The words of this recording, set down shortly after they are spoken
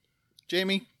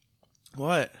Jamie,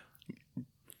 What?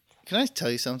 can I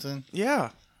tell you something?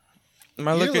 Yeah. Am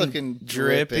I You're looking looking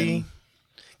drippy? dripping.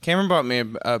 Cameron bought me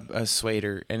a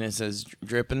sweater, and it says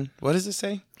dripping. What does it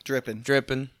say? Dripping.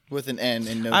 Dripping. With an N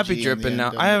and no I'd G be in dripping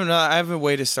the now. end, I have a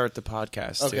way to start the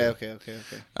podcast. Okay.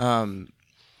 Too.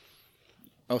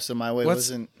 Oh, so my way What's-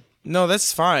 wasn't... No,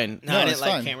 that's fine. No, No, I it's didn't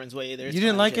like fine. Cameron's way either. It's You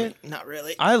didn't fine, like Jimmy. it? Not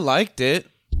really. I liked it.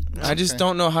 I just Okay.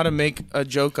 don't know how to make a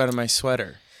joke out of my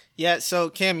sweater. Yeah, so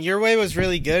Cam, your way was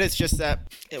really good. It's just that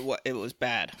it was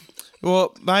bad.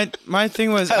 Well, my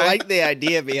thing was I like the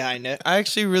idea behind it. I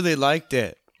actually really liked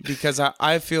it because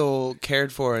I feel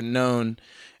cared for and known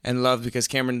and loved because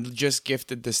Cameron just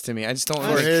gifted this to me. I just don't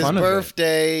want For to make his fun of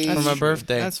birthday. it. For my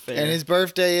birthday. That's fair. And his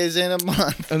birthday is in a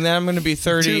month. And then I'm going to be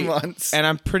 30. 2 months. And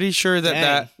I'm pretty sure that,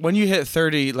 Dang. when you hit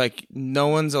 30, like, no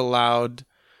one's allowed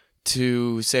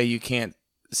to say you can't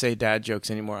say dad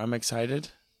jokes anymore. I'm excited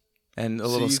and a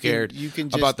little scared You can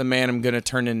just, about the man I'm going to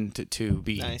turn into to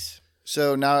be. Nice.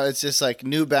 So now it's just like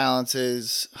New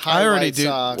Balances, high I already white do.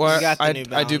 socks. Well, You got the I New do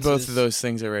both Balances. of those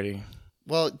things already.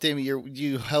 Well, Damien,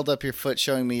 you held up your foot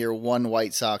showing me your one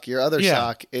white sock. Your other Yeah.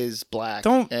 sock is black.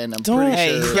 Don't- and I'm don't- pretty Hey,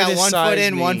 sure. you got one foot Criticize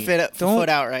in, one me. foot Don't-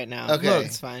 out right now. Okay. Look,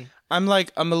 it's fine. I'm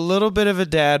a little bit of a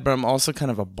dad, but I'm also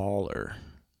kind of a baller.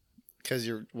 Because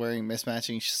you're wearing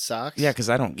mismatching socks? Yeah, because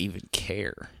I don't even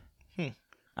care.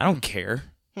 I don't care.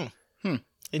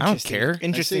 Interesting. care.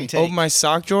 Interesting I see. take. Open my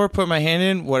sock drawer, put my hand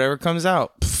in, whatever comes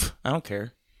out. Pff, I don't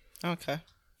care. Okay.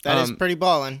 That is pretty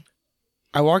ballin'.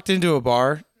 I walked into a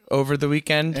bar over the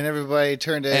weekend. And everybody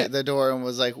turned at And- the door and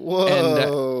was like,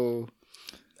 whoa.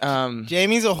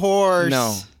 Jamie's a horse.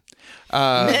 No.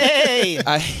 Hey!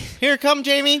 I Here come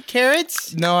Jamie.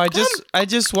 Carrots. no. I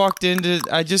just walked into.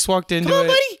 I just walked into Come on, it.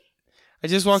 buddy. I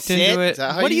just walked Sit. into Is it.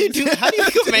 that how What do you do? How do you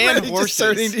command Everybody just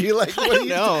turning horses? to you like, what do you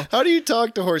know. How do you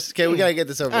talk to horses? Okay, we got to get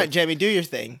this over All right, with. Jamie, do your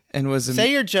thing. And was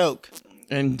Say your joke.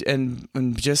 and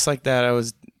just like that, I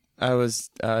was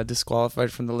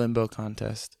disqualified from the limbo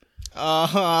contest.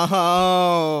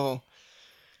 Oh,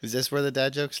 Is this where the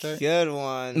dad jokes start? good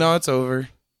one. No, it's over.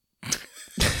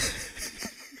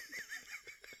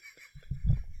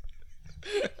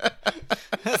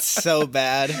 That's so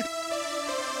bad.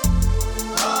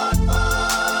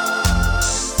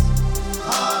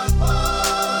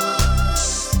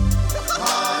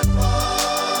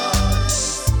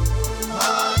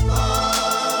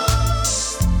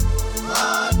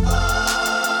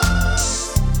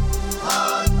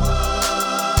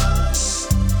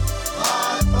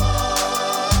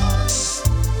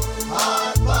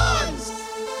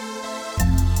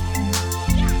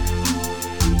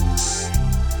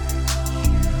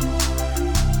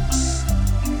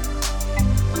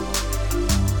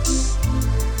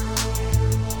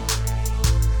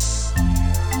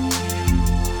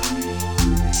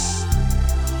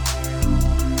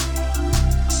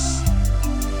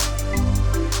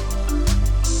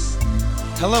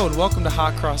 Hello and welcome to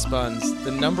Hot Cross Buns,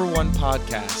 the #1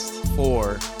 podcast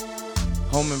for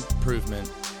home improvement.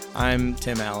 I'm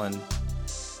Tim Allen,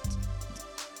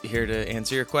 here to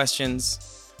answer your questions.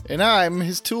 And I'm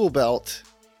his tool belt,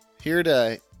 here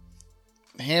to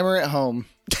hammer it home.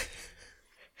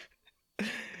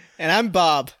 And I'm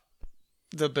Bob.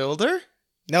 The builder?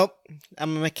 Nope,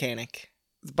 I'm a mechanic.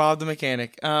 Bob the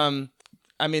mechanic.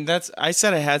 I mean, I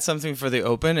said I had something for the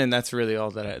open, and that's really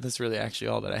actually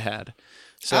all that I had.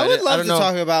 So I would love don't to know.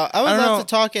 talk about. I would I don't love know. to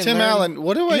talk and Tim learn. Allen,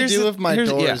 what do I Here's do the- if my here's-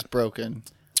 door yeah. is broken?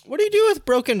 What do you do with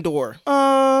broken door?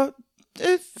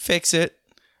 Fix it.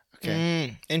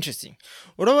 Okay. Interesting.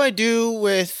 What do I do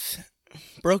with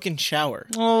broken shower?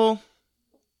 Oh,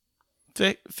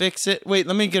 fix it. Wait,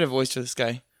 let me get a voice for this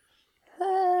guy.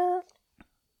 Oh,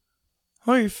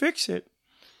 you fix it.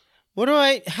 What do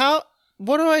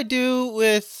I do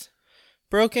with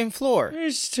broken floor? You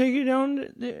just take it down.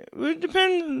 It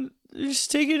depends. You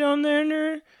just take it down there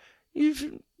and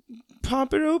you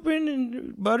pop it open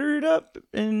and butter it up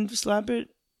and slap it.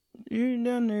 You're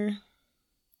down there.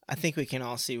 I think we can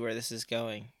all see where this is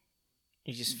going.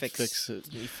 You just fix it.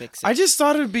 You fix it. I just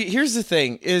thought it would be. Here's the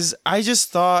thing: I just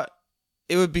thought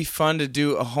it would be fun to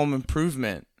do a home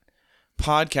improvement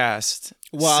podcast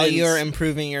While since- you're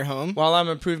improving your home. while I'm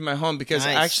improving my home because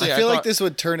Nice. actually I feel like thought- this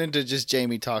would turn into just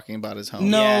Jamie talking about his home.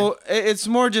 No, it's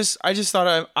more just I just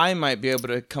thought I might be able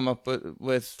to come up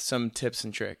with some tips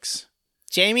and tricks.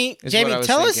 Jamie, Is what I was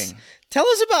tell thinking.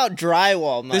 us about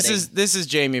drywall mudding. This is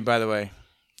Jamie, by the way.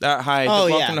 Hi, Oh,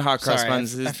 welcome yeah. to Hot Cross Sorry,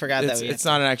 Buns. I forgot that we had it's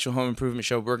not an actual home improvement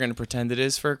show. We're going to pretend it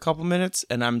is for a couple minutes,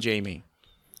 and I'm Jamie,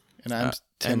 And I'm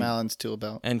Tim and- Allen's tool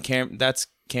belt. and that's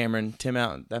Cameron. Tim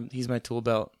Allen, he's my tool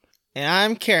belt. And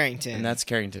I'm Carrington. And that's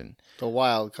Carrington. The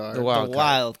wild card. The wild the card.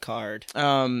 wild card.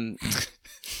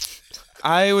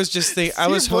 I was just thinking. I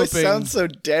was Your voice hoping. sounds so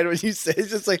dead when you say it. It's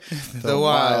just like The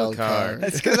wild card.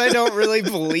 That's because I don't really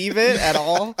believe it at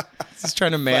all. Just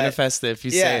trying to manifest it if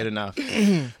you say it enough.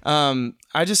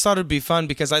 I just thought it'd be fun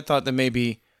because I thought that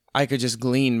maybe I could just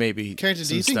glean maybe. Carrington,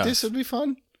 do you think this would be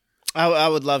fun? I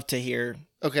would love to hear.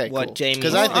 Okay, What cool. Jamie-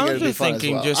 Because I Well, think I'm it would be just fun as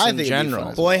thinking well. just I in think it'd be general.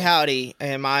 fun as Boy, well. howdy,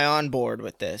 am I on board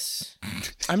with this?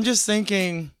 I'm just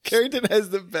thinking. Carrington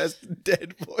has the best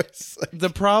dead voice.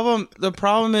 The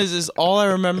problem is all I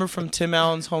remember from Tim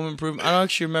Allen's Home Improvement. I don't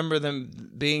actually remember them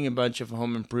being a bunch of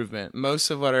Home Improvement. Most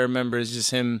of what I remember is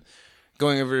just him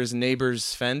going over his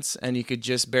neighbor's fence, and you could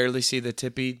just barely see the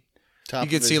tippy. Top You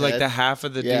could of see his like head. the half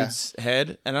of the Yeah. dude's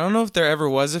head, and I don't know if there ever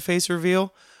was a face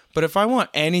reveal. But if I want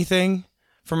anything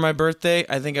for my birthday,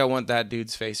 I think I want that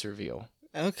dude's face reveal.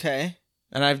 Okay.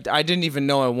 And I didn't even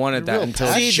know I wanted You're that real until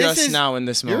passionate. See, this just is- now in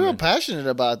this You're real moment. passionate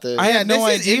about this. I had no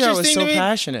this is idea I was interesting so to me.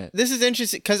 passionate. This is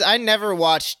interesting because I never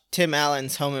watched Tim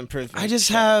Allen's Home Improvement. I just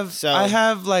show. have So I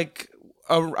have like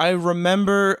I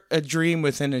remember a dream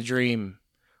within a dream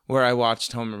where I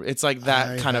watched Home. It's like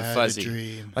that kind of fuzzy.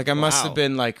 Dream. Like I must have Wow.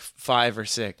 been like 5 or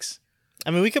 6. I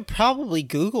mean, we could probably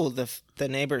Google the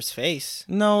neighbor's face.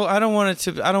 No, I don't want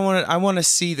it to. I don't want it. I want to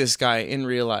see this guy in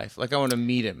real life. Like I want to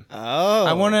meet him. Oh,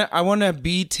 I want to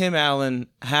be Tim Allen.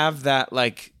 Have that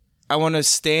like. I want to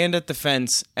stand at the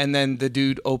fence and then the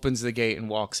dude opens the gate and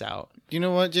walks out. You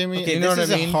know what, Jamie? Okay, you know this what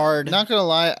is I mean? a hard. Not gonna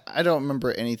lie, I don't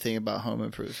remember anything about Home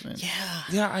Improvement. Yeah.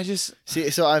 Yeah, I just See,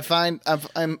 so I'm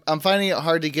finding it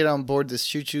hard to get on board this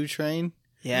choo choo train.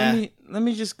 Yeah. let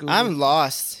me just Google. I'm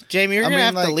lost. Jamie, you're I gonna mean,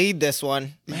 have to like- lead this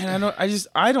one. Man,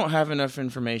 I don't have enough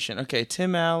information. Okay,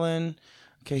 Tim Allen.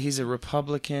 Okay, he's a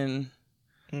Republican.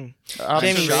 Jamie, say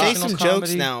Observational some jokes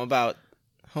comedy. now about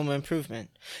Home Improvement.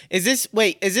 Is this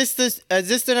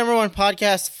the number one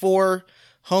podcast for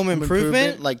Home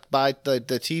Improvement? like by the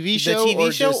TV The show, TV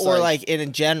or show, just, or like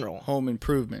in general? Home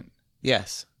Improvement.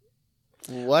 Yes.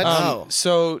 What? Oh.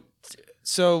 So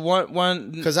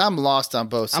one Because I'm lost on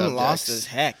both subjects. I'm lost as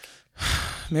heck.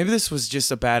 maybe this was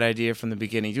just a bad idea from the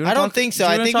beginning. Do you I wanna don't talk- think so. do you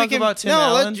I wanna think we talk can about Tim no.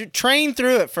 Allen? Let's train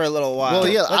through it for a little while. Well,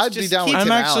 yeah, Let's I'd be just down with keep- I'm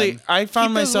Tim actually. Allen. I found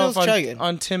Keep those myself wheels chugging.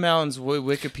 on Tim Allen's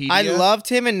Wikipedia. I loved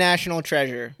him in National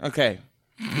Treasure. Okay.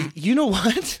 You know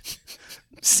what?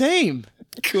 Same.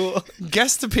 Cool.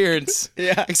 Guest appearance.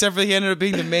 Yeah. Except for he ended up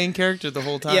being the main character the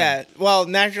whole time. Yeah. Well,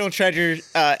 National Treasure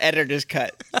editor's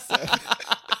cut.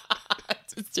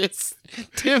 It's just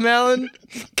Tim Allen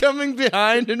coming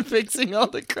behind and fixing all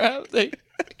the crap.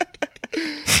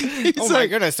 He's Oh my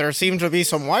goodness, there seem to be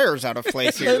some wires out of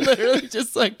place here. literally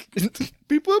just like beep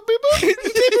boop beep boop.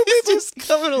 He's just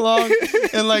coming along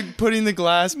and like putting the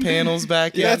glass panels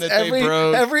back in Yes, that they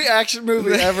broke. every action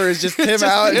movie ever is just Tim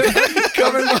Allen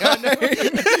coming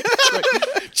behind.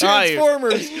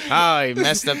 Transformers, Oh, he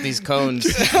messed up these cones.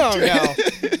 Oh no.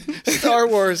 Star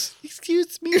Wars.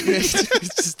 Excuse me.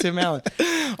 It's just Tim Allen.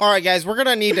 All right, guys, we're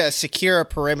gonna need to secure a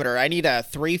perimeter. I need a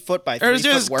 3 foot by 3 There's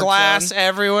foot just work glass zone.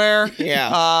 everywhere. Yeah.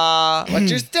 Watch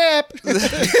your step.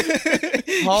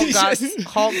 Hulk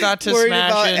got to Worried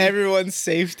about smashing. everyone's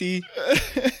safety.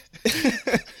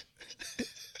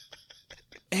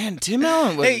 And Tim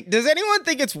Allen was. Hey, does anyone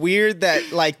think it's weird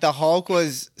that like the Hulk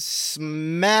was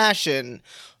smashing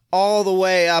all the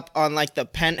way up on like the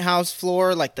penthouse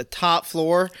floor, like the top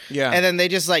floor? Yeah. And then they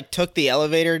just like took the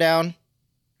elevator down?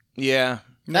 Yeah.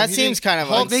 That he seems didn't- kind of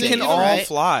Hulk, they unsafe, can all right?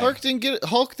 fly. Hulk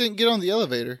didn't get on the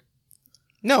elevator.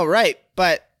 No, right,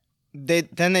 but they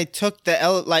took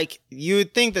the like you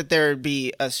would think that there would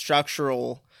be a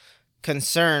structural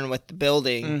concern with the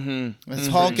building. Mm-hmm. That's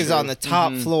Hulk pretty is true. on the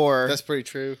top floor That's pretty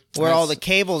true. where all the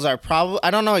cables are probably. I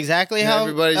don't know exactly how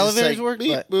Everybody's just elevators like, work,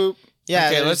 beep, but boop. yeah,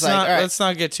 Okay, they're let's just like, not all right. let's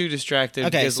not get too distracted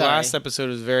Okay, because sorry. last episode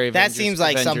was very That Avengers, seems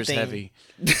like Avengers something- heavy.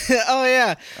 Oh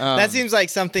yeah, Um, that seems like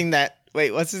something that.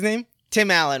 Wait, what's his name? Tim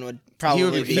Allen would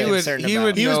probably be concerned about.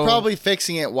 He was No. probably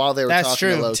fixing it while they were That's talking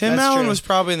true. to Loki. Tim That's Allen true. was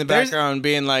probably in the There's- background,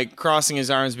 being like crossing his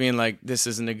arms, being like, "This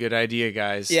isn't a good idea,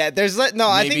 guys." Yeah, there's no.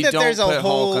 I Maybe think that don't there's a put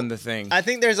whole. Hulk on the thing. I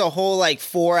think there's a whole like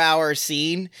 4-hour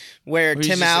scene where He's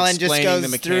Tim just Allen just explaining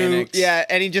goes the through. mechanics. Yeah,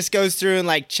 and he just goes through and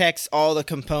like checks all the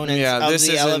components Yeah, of this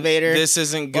the isn't elevator. This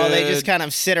isn't good. while they just kind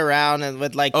of sit around and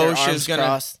with like their arms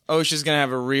crossed. OSHA's gonna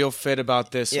have a real fit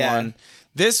about this Yeah. one.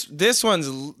 This one's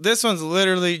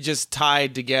literally just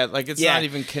tied together. Like it's Yeah. not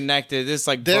even connected. It's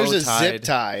like There's bow a zip tied.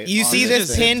 tie. You on see this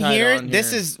this thing. pin Tied here? on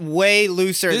This here. is way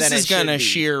looser This than is it should gonna be.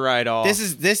 shear right off. This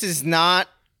is not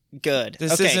good.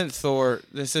 This Okay. isn't Thor.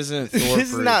 This isn't Thor.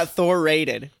 This is not Thor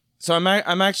rated. So I'm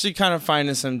actually kind of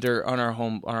finding some dirt on our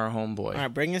homeboy. All right,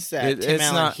 bring us that Tim It's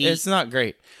Allen not heat. it's not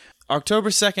great. October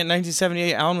 2nd,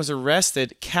 1978, Allen was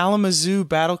arrested Kalamazoo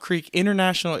Battle Creek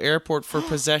International Airport for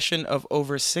possession of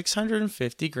over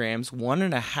 650 grams,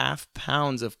 1.5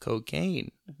 pounds of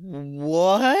cocaine.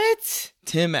 What?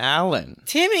 Tim Allen.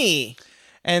 Timmy.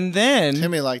 And then...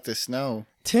 Timmy liked the snow.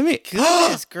 Timmy.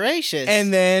 Goodness gracious.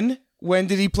 And then, when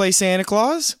did he play Santa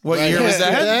Claus? What year was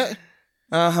that?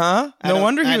 Uh-huh. No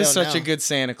wonder he was such a good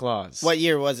Santa Claus. What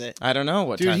year was it? I don't know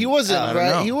what Dude, time. he wasn't I don't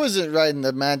know. He wasn't riding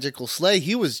the magical sleigh.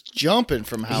 He was jumping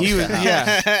from house He to was, house.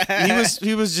 yeah.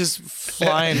 He was just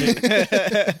flying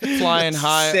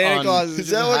high Santa on... Claus Is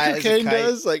that what cocaine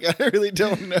does? Like, I really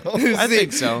don't know. I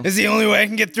think so. It's the only way I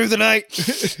can get through the night.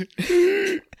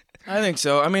 I think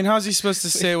so. I mean, how's he supposed to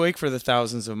stay awake for the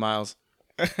thousands of miles?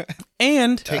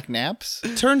 And Take naps?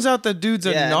 turns out the dude's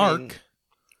a Yeah, narc. I mean-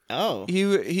 Oh.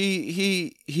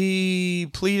 He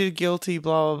pleaded guilty,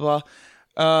 blah blah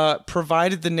blah.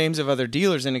 Provided the names of other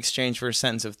dealers in exchange for a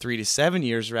sentence of 3 to 7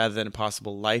 years rather than a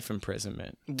possible life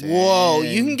imprisonment Whoa,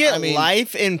 you can get I mean,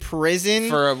 life in prison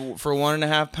for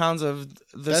 1.5 pounds of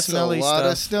the That's a smelly lot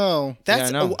stuff. of snow.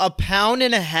 That's Yeah, I know. a pound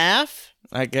and a half?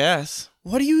 I guess.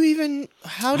 What do you even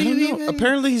how do I don't you know. even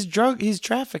Apparently he's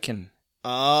trafficking.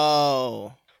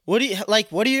 Oh. What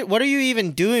are you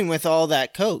even doing with all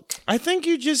that coke? I think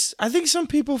some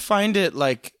people find it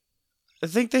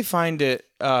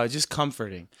just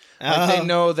comforting. Like they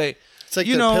know they It's like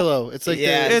you their know, pillow. It's like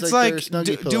yeah, their, it's like, their Snuggie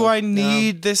do pillow. I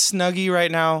need this Snuggie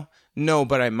right now? No,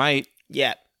 but I might.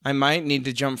 Yeah. I might need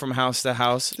to jump from house to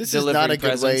house. This is delivering not a good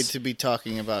way presents. to be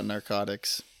talking about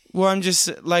narcotics. Well, I'm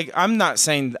just like I'm not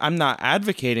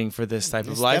advocating for this type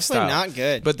of It's lifestyle. definitely not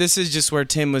good. But this is just where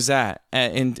Tim was at in I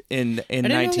didn't know that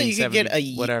 1970. you could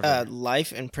get whatever.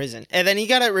 life in prison, and then he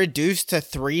got it reduced to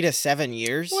 3 to 7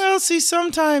 years. Well, see,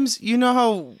 sometimes you know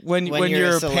how when when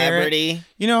you're a a parent, celebrity,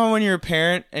 you know how when you're a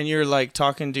parent and you're like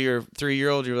talking to your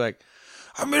 3-year-old, you're like,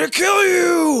 "I'm gonna kill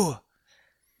you,"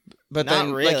 but Not then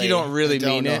like really. you don't really I don't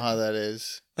mean know it. how that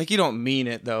is. Like you don't mean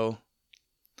it though.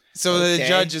 So Okay. the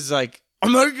judge is like,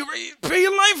 "I'm gonna pay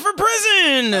you life for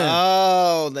prison.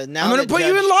 now I'm gonna put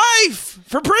you in life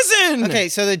for prison." Okay,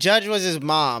 so the judge was his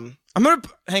mom. I'm gonna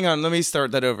hang on. Let me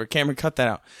start that over. Cameron, cut that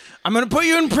out. I'm gonna put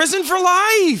you in prison for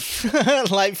life.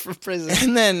 Life for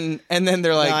prison. And then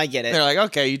they're like, No, I get it. They're like,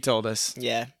 okay, you told us.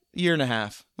 Yeah, 1.5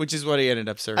 years, which is what he ended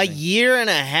up serving. a year and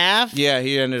a half. Yeah,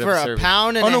 he ended For up a serving.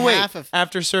 pound and oh, no, a wait. half of-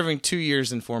 After serving 2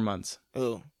 years and 4 months.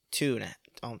 Ooh, 2 and a half.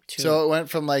 So it went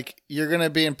from like you're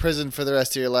gonna be in prison for the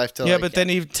rest of your life to Yeah, like but then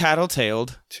he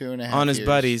tattletaled 2.5 on his years.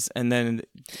 buddies, and then.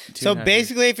 So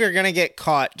basically, if you're gonna get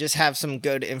caught, just have some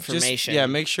good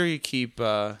information. Make sure you keep.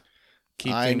 I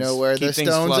things- know where keep the things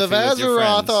stones of fluffy with your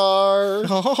Azeroth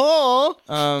friends. are.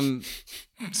 Oh,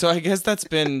 So I guess that's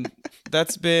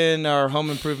been our home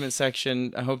improvement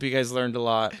section. I hope you guys learned a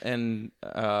lot, and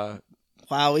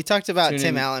wow, we talked about Tune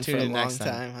Tim in- Allen for tune a in long next time.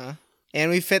 time, huh?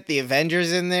 And we fit the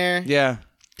Avengers in there. yeah,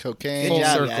 Cocaine. Good Full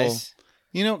job, circle. guys.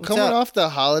 You know, What's coming up? off the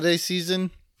holiday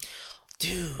season.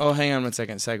 Dude. Oh, hang on 1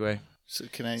 second. Segue. So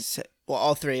can I? Well,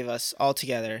 all three of us, all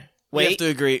together. We have Wait. to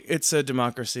agree. It's a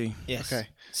democracy. Yes. Okay.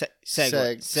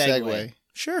 Segue.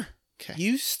 Sure.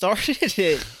 You started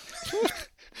it.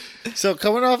 So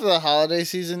coming off of the holiday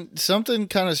season, something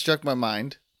kind of struck my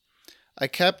mind. I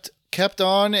kept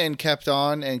on and kept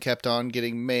on and kept on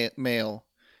getting mail,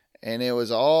 and it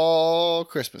was all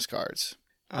Christmas cards.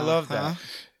 I love that.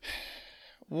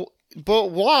 But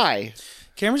why?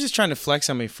 Cameron's just trying to flex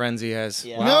how many friends he has.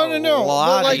 Yeah. No.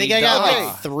 But, I think I got okay,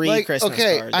 like 3 Christmas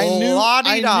cards. I knew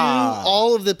La-di-da.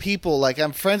 all of the people. Like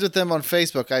I'm friends with them on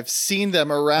Facebook. I've seen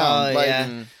them around. Oh, like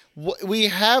yeah. we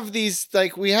have these.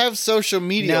 Like we have social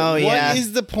media. No, yeah. What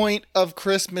is the point of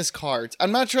Christmas cards?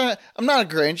 I'm not a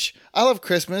Grinch. I love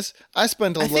Christmas. I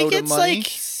spent a I think load of it's money.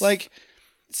 Like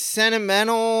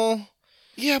Sentimental.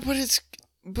 yeah, but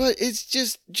it's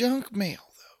just junk mail.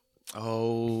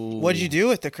 Oh. What'd you do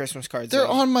with the Christmas cards? They're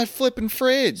though? on my flipping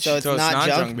fridge. So it's not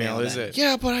junk mail, is then. it?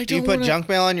 yeah, but I Do you don't put wanna- junk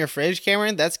mail on your fridge,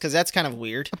 Cameron? That's because that's kind of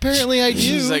weird. Apparently, I do.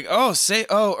 She's like,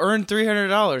 earn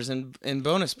 $300 in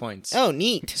bonus points. Oh,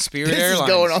 neat. Spirit this Airlines. is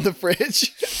going on the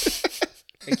fridge.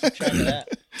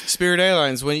 Spirit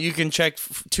Airlines. When you can check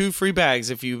 2 free bags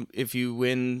if you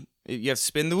win. You have to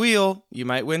spin the wheel. You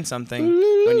might win something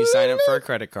when you sign up for a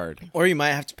credit card. Or you might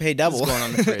have to pay double. What's going on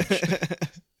in the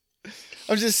fridge?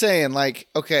 I'm just saying, like,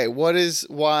 okay,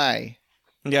 why?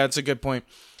 Yeah, that's a good point.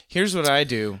 Here's what I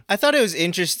do. I thought it was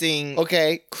interesting.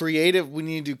 Okay, creative. We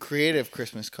need to do creative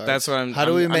Christmas cards. That's what I'm. How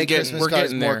do we I'm make getting, Christmas we're cards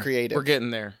getting more there. creative? We're getting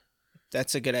there.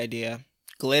 That's a good idea.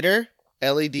 Glitter.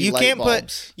 LED You light can't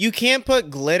bulbs. you can't put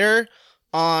glitter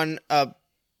on a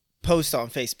post on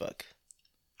Facebook.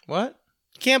 What?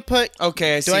 can't put.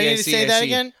 Okay, I see. Do I need to see, say that see.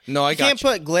 again? No, I You got can't you.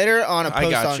 put glitter on a I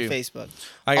post got on you. Facebook.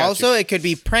 I got Also, it could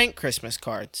be prank Christmas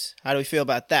cards. How do we feel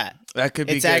about that? that could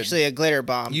be It's good. actually a glitter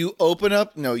bomb. You open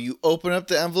up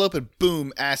the envelope and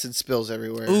boom, acid spills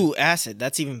everywhere. Ooh, acid.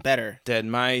 That's even better. dead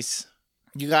mice.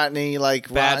 You got any like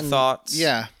Bad rotten thoughts.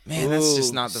 Yeah. Man, that's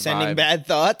just Ooh, not the sending vibe. bad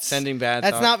thoughts. Sending bad.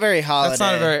 That's thoughts. not very holiday. That's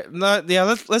not a very. No,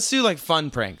 yeah, let's do like fun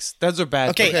pranks. Those are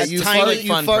bad. Okay, pranks. Okay, you tiny- fart, like you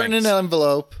fun fart in pranks. an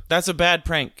envelope. That's a bad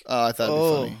prank. Oh, I thought it'd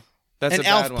Oh. be funny. That's An a bad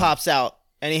elf one. pops out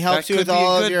and he helps That you could with be a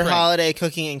all of good your prank. holiday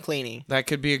cooking and cleaning. That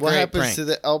could be a What great happens prank. to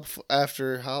the elf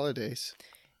after holidays?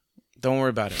 Don't worry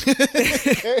about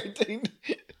it.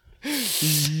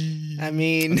 I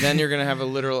mean, Then you're gonna have a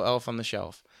literal elf on the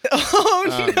shelf.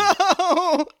 oh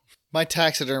no! My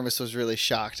taxidermist was really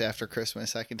shocked after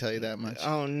Christmas. I can tell you that much.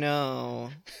 Oh no!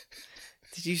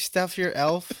 Did you stuff your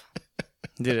elf?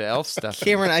 Did an elf stuff?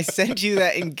 Cameron, I sent you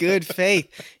that in good faith.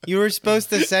 You were supposed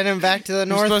to send him back to the You're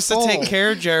North supposed Pole. to take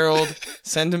care of Gerald,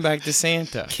 send him back to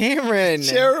Santa. Cameron.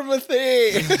 Jeremy!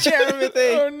 Jeremy.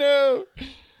 Oh no!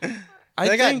 I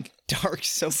that think. got dark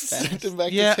so fast. Sent him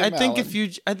back Yeah, to Tim I think Allen.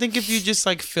 if you just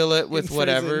like fill it with prison.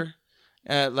 whatever,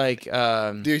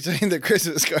 You're saying the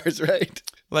Christmas cards, right?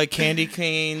 like candy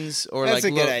canes or That's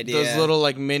like a good idea. those little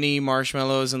like mini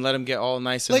marshmallows and let them get all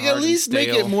nice and Like hard at least and make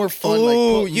stale. it more fun. Oh,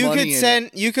 like put you money could in send.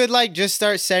 it. You could like just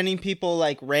start sending people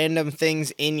like random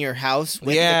things in your house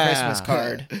with Yeah. the Christmas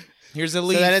card, Here's a so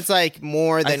leaf. that it's like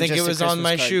more than. I think just it a was on Christmas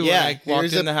my card. shoe Yeah, when I walked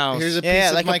Here's in the house. Here's a piece yeah,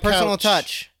 of like my a personal couch.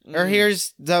 touch. Or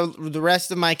here's the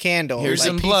rest of my candle. Here's Like,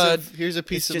 some Piece blood. of- here's a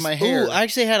piece it's of just- my hair. Ooh, I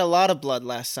actually had a lot of blood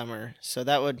last summer, so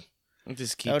that would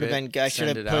Just keep have it. been. I should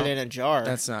have send put out. it in a jar.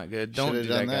 That's not good. Don't Should've do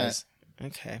that, done that. guys.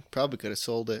 okay. Probably could have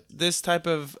sold it. This type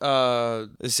of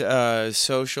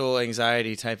social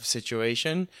anxiety type of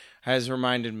situation has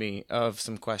reminded me of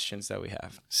some questions that we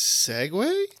have.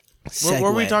 Segway? What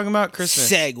were we talking about?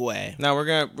 Christmas. Segue. No, we're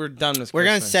done with. We're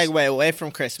gonna Christmas. segue away from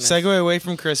Christmas. Segue away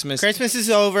from Christmas. Christmas is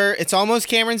over. It's almost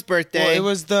Cameron's birthday.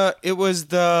 Well, it was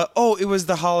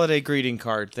the holiday greeting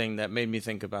card thing that made me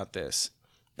think about this.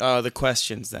 The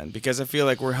questions then, because I feel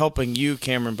like we're helping you,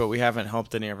 Cameron, but we haven't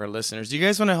helped any of our listeners. Do you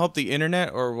guys want to help the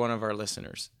internet or one of our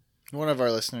listeners? One of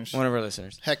our listeners. One of our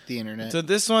listeners. Heck the internet. So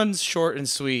this one's short and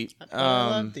sweet. I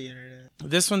love the internet.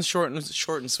 This one's short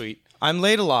and sweet. I'm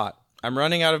late a lot. I'm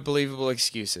running out of believable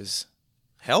excuses.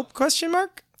 Help? Question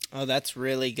mark. Oh, that's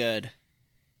really good.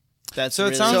 That's So it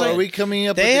really sounds so good. like- are we coming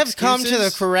up They with have come to the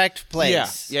excuses? correct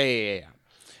place. Yeah.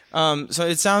 So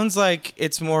it sounds like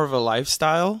it's more of a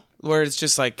lifestyle where it's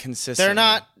just like consistent. They're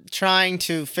not trying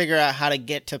to figure out how to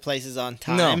get to places on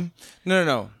time.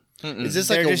 No. Is this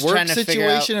They're like just a work trying to figure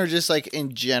out- situation or just like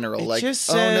in general? It Like, just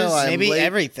oh no, says I'm Maybe late,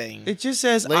 everything. It just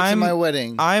says late to I'm my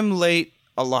wedding. I'm late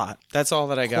a lot. That's all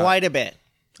that I got. Quite a bit.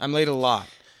 I'm late a lot.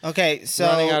 Okay, so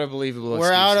Running out of believable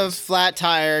we're out of excuses. flat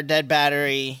tire, dead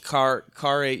battery, car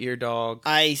 8-year dog.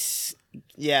 ice.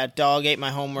 Yeah, dog ate my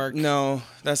homework. No,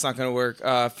 that's not gonna work.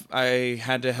 I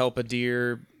had to help a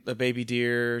baby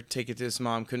deer, take it to his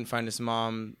mom. Couldn't find his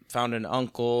mom. Found an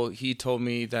uncle. He told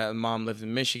me that mom lived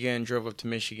in Michigan. Drove up to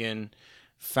Michigan,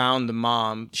 found the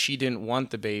mom. She didn't want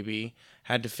the baby.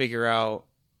 Had to figure out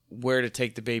where to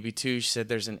take the baby to. She said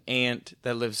there's an aunt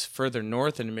that lives further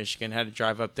north in Michigan. Had to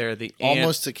drive up there. The aunt,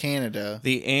 Almost to Canada.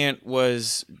 the aunt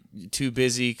was too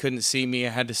busy, couldn't see me. I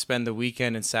had to spend the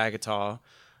weekend in Saginaw.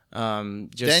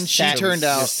 Then she turned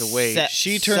out- just to wait.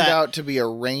 She turned out to be a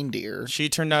reindeer. She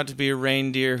turned out to be a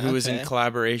reindeer who was in Okay.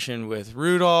 collaboration with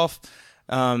Rudolph.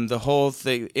 The whole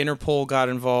thing, Interpol got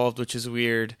involved, which is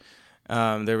weird.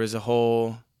 There was a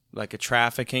whole like a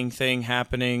trafficking thing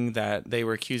happening that they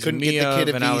were accusing Couldn't me get the of, kid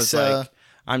a and I was visa. like,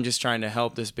 I'm just trying to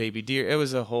help this baby deer. It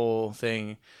was a whole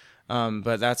thing,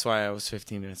 but that's why I was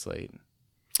 15 minutes late.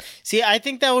 See, I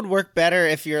think that would work better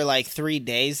if you're like 3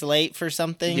 days late for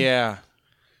something. Yeah,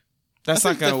 that's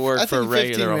not going to work I for a think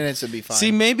 15 regular. minutes would be fine.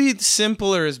 See, maybe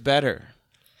simpler is better.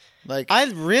 like,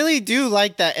 I really do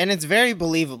like that, and it's very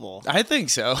believable. I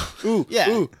think so. ooh, Yeah.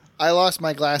 ooh, I lost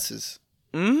my glasses.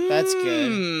 That's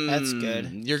good. That's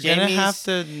good. You're gonna Jamie's- have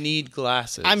to need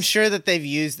glasses. I'm sure that they've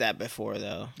used that before,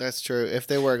 though. That's true. If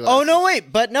they wear glasses. Oh no,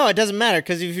 wait, but no, it doesn't matter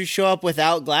because if you show up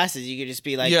without glasses, you could just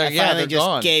be like, Yeah, I yeah, finally they're just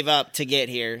gone. gave up to get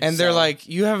here. And so- they're like,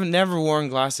 you have never worn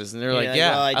glasses, and they're like, like,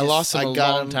 yeah, well, I I just- lost them I a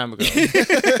got long 'em. time ago.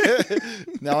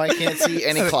 Now I can't see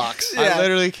any clocks. Yeah. I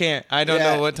literally can't. I don't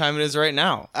Yeah. know what time it is right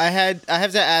now. I have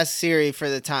to ask Siri for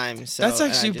the time. So That's and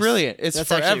I actually just- brilliant. It's that's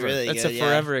forever. actually really That's good, a yeah.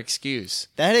 forever excuse.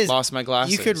 That is Lost my glasses.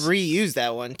 You could reuse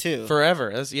that one too.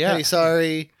 forever. Yeah. Hey,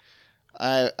 sorry.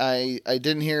 I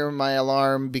didn't hear my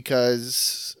alarm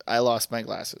because I lost my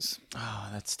glasses. Oh,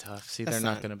 that's tough. See, That's they're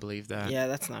not not- going to believe that. Yeah,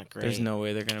 that's not great. There's no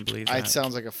way they're going to believe that. It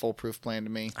sounds like a foolproof plan to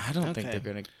me. I don't think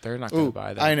Okay. they're not going Ooh, to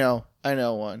buy that. I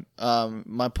know one.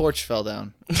 My porch fell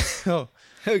down. Oh,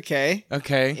 Okay.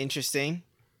 okay. Interesting.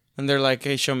 And they're like,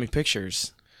 hey, show me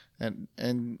pictures. And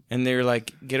And they're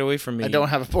like, get away from me. I don't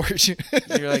have a porch.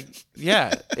 You're like,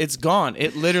 yeah, it's gone.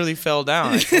 It literally fell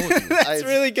down. I told you. That's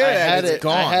really good. I had It's it.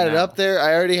 gone I had it now. up there.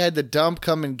 I already had the dump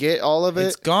come and get all of it.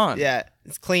 It's gone. Yeah,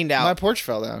 it's cleaned out. My porch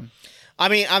fell down. I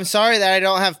mean, I'm sorry that I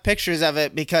don't have pictures of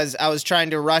it because I was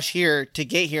trying to rush here to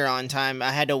get here on time.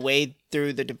 I had to wade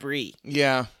through the debris.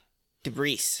 Yeah.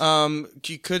 Debris.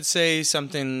 You could say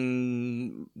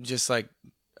something just like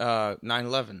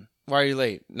 9/11. Why are you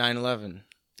late? 9/11.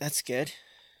 That's good.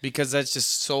 Because that's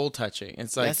just soul touching.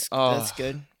 It's like, That's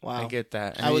good. Wow. I get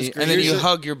that. I was And then you Here's a-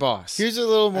 hug your boss. Here's a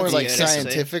little more That's like good.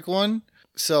 scientific one.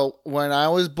 So when I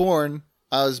was born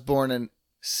in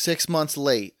 6 months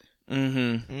late.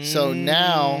 Mm-hmm. So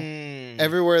now Mm.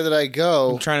 everywhere that I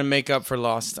go, I'm trying to make up for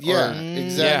lost. yeah, or-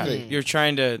 exactly. Yeah, you're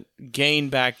trying to gain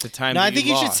back the time. No, that I think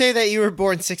you should lost. say that you were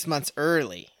born 6 months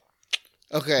early.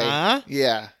 Okay. Huh?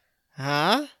 Yeah.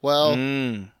 Huh? Well,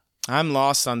 I'm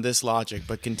lost on this logic,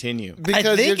 but continue. because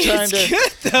I think you're trying it's to.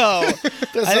 good though. That's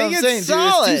what I think I'm it's saying,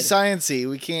 solid. dude. It's too sciencey.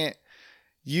 We can't.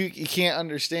 You can't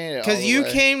understand it all Because the you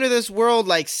way. came to this world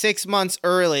like 6 months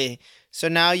early, so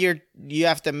now you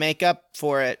have to make up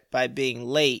for it by being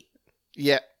late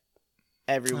Yeah.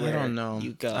 everywhere. I don't know.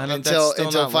 You go. I don't- Until that's still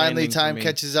until not finally landing for time me.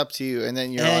 catches up to you, and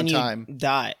then you're and on you time.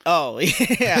 die. Oh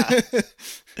yeah,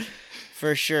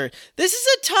 for sure. This is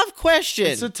a tough question.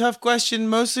 It's a tough question,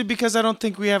 mostly because I don't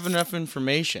think we have enough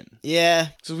information. yeah.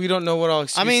 So we don't know what all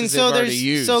excuses I mean, they've so already there's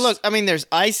used. so look. I mean, there's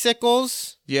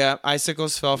icicles. Yeah,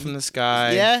 icicles fell from the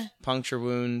sky. Yeah. Puncture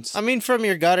wounds. I mean, from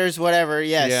your gutters, whatever.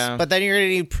 Yes. Yeah. But then you're gonna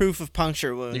need proof of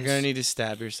puncture wounds. You're gonna need to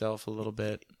stab yourself a little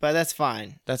bit. But that's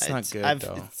fine. That's not good,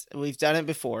 though. We've done it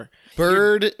before.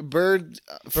 Bird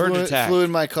attack. flew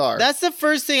in my car. That's the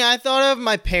first thing I thought of.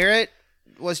 My parrot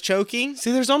was choking.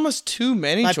 See, there's almost too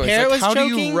many My choices. parrot Like, was how do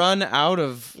choking? you run out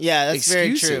of Yeah, that's very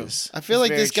true. excuses? I feel That's like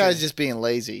very this guy's true. just being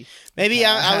lazy. Maybe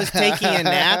I was taking a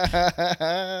nap.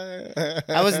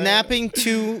 I was napping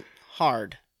too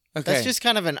hard. Okay. That's just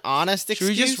kind of an honest Should excuse.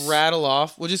 we just rattle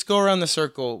off? We'll just go around the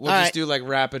circle. We'll All just right. do like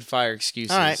rapid fire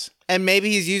excuses. All right. And maybe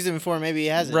he's used them before. Maybe he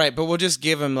hasn't. Right, but we'll just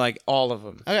give him like all of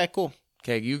them. Okay, cool.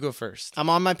 Okay, you go first. I'm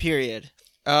on my period.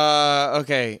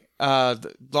 Okay.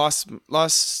 Lost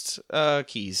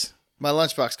keys. My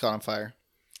lunchbox caught on fire.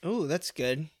 Ooh, that's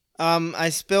good. I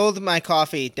spilled my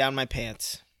coffee down my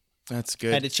pants. That's I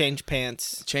had good. to change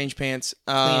pants. Change pants.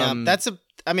 Clean up. That's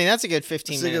a good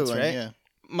 15 It's a good minutes, one, right? yeah.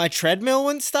 My treadmill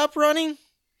wouldn't stop running.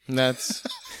 That's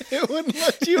It wouldn't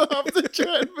let you off the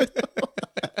treadmill.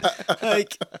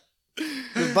 Like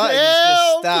the buttons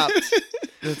Help! just stopped.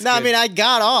 that's No, I good. mean I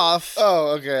got off,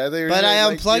 Oh, okay. I think you were but I saying,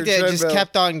 like, unplugged your it. It just treadmill-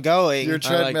 kept on going. Your I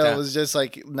like treadmill that. was just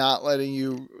like not letting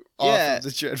you off Yeah. of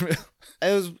the treadmill.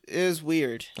 It was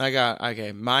weird. I got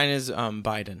okay. Mine is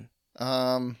Biden.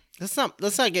 Let's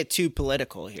not get too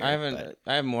political here. I haven't. but-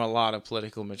 I have a lot of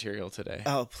political material today.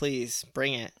 Oh, please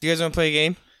bring it. You guys want to play a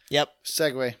game? Yep.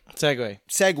 Segue. Segue.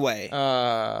 Segue.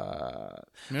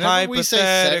 Whenever we say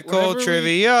Hypothetical whenever we-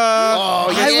 trivia. Oh,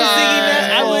 It's I was thinking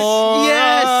that. I was- for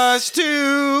yes. us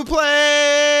to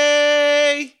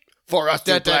play. For us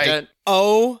to Dun, dun, play. dun.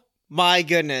 Oh my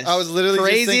goodness. I was literally just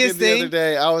thinking craziest the thing. other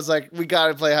day. I was like, we got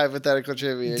to play hypothetical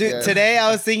trivia. Dude, again. today I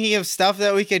was thinking of stuff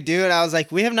that we could do, and I was like,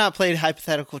 we have not played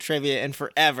hypothetical trivia in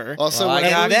forever. Also, Well, I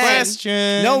whenever got we then-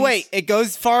 questions. No, wait, it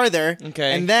goes farther.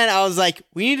 Okay. And then I was like,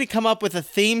 we need to come up with a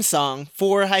theme song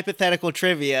for hypothetical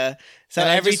trivia. So And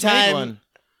I every just made time, one.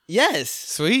 yes.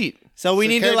 Sweet. So we So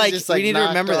need to Kevin like just, we need to knocked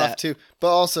remember off that. too. But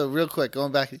also, real quick,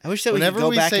 going back. I wish that we could whenever go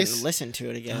we back say and listen to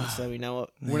it again, so we know what.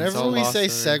 It's Whenever all we lost say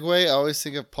already. segue, I always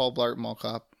think of Paul Blart Mall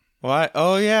Cop. What?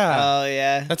 Oh yeah. Oh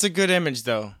yeah, That's a good image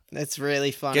though. that's really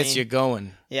funny. Gets you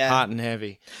going. Yeah. Hot and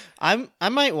heavy. I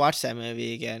might watch that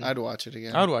movie again. I'd watch it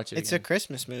again. I would watch it. It's a again.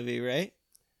 Christmas movie, right?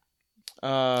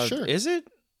 Sure. Is it?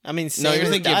 I mean, No, same you're as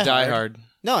thinking of Die Hard. Hard.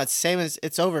 No, it's same as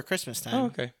it's over Christmas time. Oh,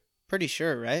 okay. Pretty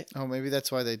sure, right? Oh, maybe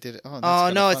that's why they did it. Oh, that's Oh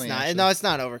kinda no, it's funny, not. actually. No, it's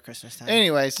not over Christmas time.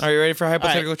 Anyways, Are you ready for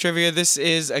hypothetical trivia? This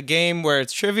is a game where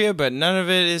it's trivia, but none of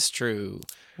it is true.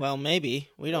 Well, maybe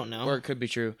we don't know. Or it could be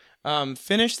true.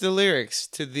 Finish the lyrics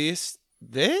to this.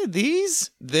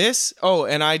 Oh,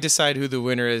 and I decide who the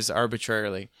winner is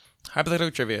arbitrarily.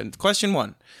 Hypothetical trivia. Question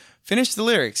 1. Finish the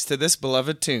lyrics to this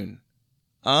beloved tune.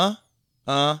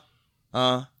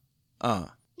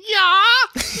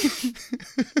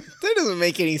 That doesn't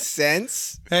make any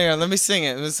sense. Hang on, let me sing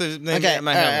it. This is maybe Okay, I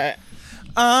might have it.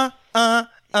 Oh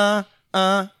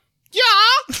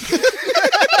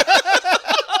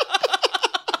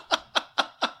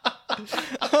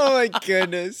my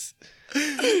goodness.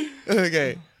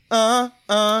 Okay.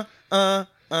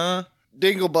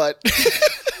 Dinglebutt.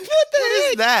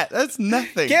 What is that? That's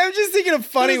nothing. Okay, I'm just thinking of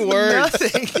funny That's words.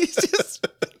 Nothing. He's just...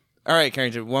 All right,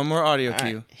 Carrington, one more audio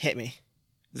cue. Right, hit me.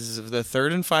 This is the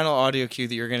third and final audio cue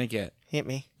that you're going to get. Hit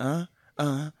me.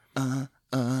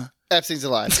 Epstein's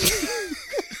alive.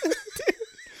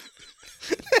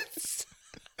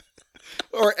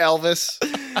 Or Elvis.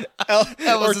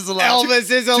 Elvis is alive. Elvis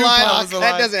is alive. Tupac is alive.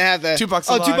 That doesn't have the. Tupac's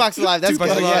Oh, alive. Tupac's alive. That's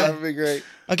Tupac's good. alive. Yeah. That would be great.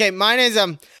 Okay, mine is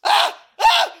my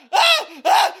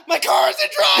car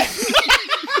isn't driving.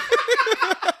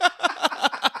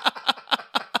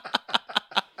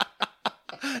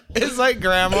 It's like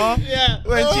grandma. Yeah.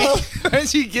 When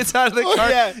she gets out of the car,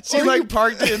 yeah. she like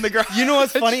parked it in the garage. You know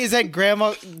what's funny is that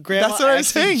grandma That's what I was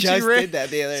actually saying. She just ran- did that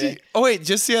the other day. Oh wait,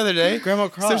 just the other day, Grandma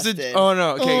Cross There's did. Oh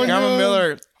no, okay, Oh, Grandma no.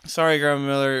 Miller. Sorry, Grandma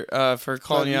Miller, for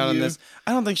calling you out on you. this.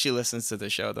 I don't think she listens to the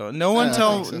show though. I don't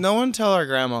think so. No one tell our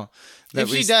grandma that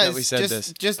If we she does, that we said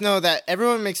this. just know that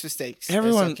everyone makes mistakes. It's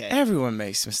Everyone, okay. everyone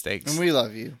makes mistakes. And we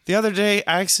love you. The other day,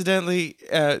 I accidentally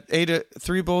ate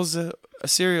 3 bowls of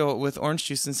cereal with orange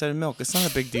juice instead of milk. It's not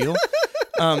a big deal.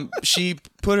 She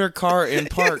put her car in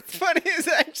park. It's funny is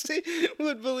I actually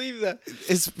would believe that.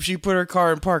 She put her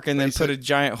car in park and then put a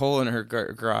giant hole in her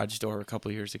garage door a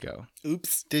couple years ago.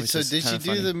 Oops. Did Which she is do kinda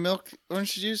funny. the milk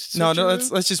orange juice? No,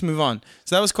 switcheroo? let's just move on.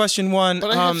 So that was question 1. But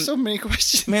I have so many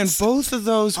questions. Man, both of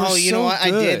those were Oh, you so know what?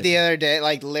 good. I did the other day,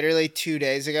 like literally 2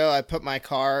 days ago. I put my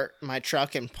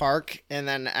truck in park, and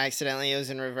then accidentally it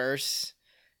was in reverse,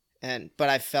 but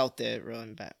I felt it really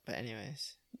bad. But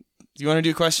anyways, You want to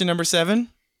do question number 7?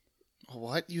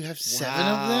 What? You have 7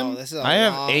 Wow, of them? This is a I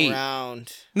have long 8.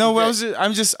 round. No, Okay. I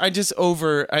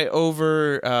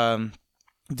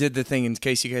did the thing in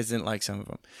case you guys didn't like some of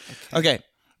them. Okay.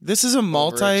 This is a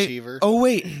Overachiever. Oh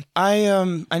wait, I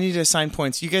need to assign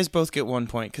points. You guys both get 1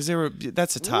 point because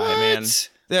that's a tie, What? man.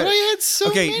 But I had so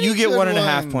Okay, many you get good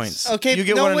 1.5 ones. points. Okay, you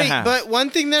get no, 1.5. wait, but one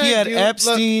thing that He I had do,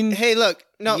 Epstein. Look, hey, look,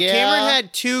 no, Yeah. Cameron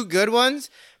had 2 good ones,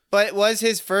 but was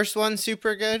his first one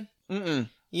super good? Mm-mm.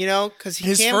 You know, because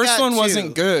His first one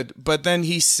wasn't good, but then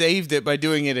he saved it by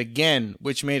doing it again,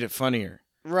 which made it funnier.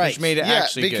 right? Which made it Yeah,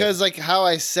 actually because like how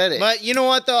I said it. But you know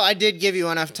what though? I did give you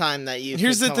enough time that you.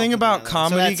 Here's could the come thing up with about another one, so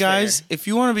comedy, that's guys. fair. If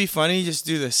you want to be funny, just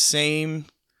do the same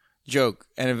joke,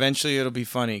 and eventually it'll be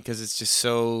funny because it's just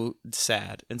so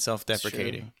sad and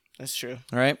self-deprecating. That's true.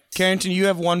 All right, Carrington, you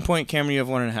have 1 point. Cameron, you have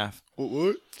 1.5.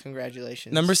 what?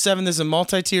 Congratulations. Number 7, there's a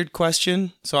multi-tiered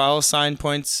question, so I'll assign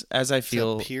points as I It's a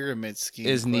feel. pyramid scheme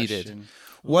is needed. question.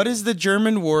 What is the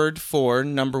German word for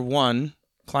number 1,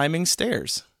 climbing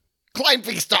stairs?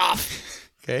 Climbing stuff.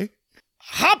 Okay.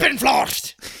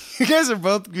 Hoppenflocht. You guys are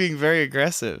both being very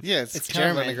aggressive. Yeah, it's It's kind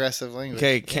of German. an aggressive language.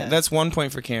 Okay, Yeah. that's 1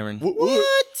 point for Cameron. What?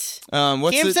 What's Cam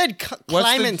the, said what's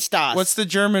climbing the, stuff. What's the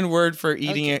German word for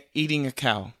eating a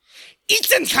cow?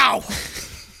 eating cow?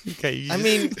 Okay, you I just-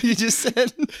 mean- you just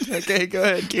said. Okay, go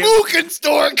ahead, Cameron.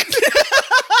 Muckenstork.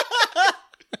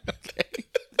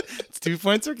 It's 2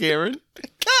 points for Cameron.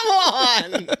 Come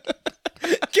on. Come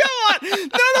on. No,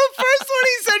 the first one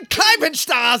he said climbing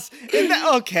stars.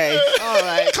 Okay. All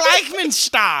right.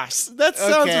 Gleichmannstas. That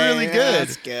sounds Okay, really yeah, good.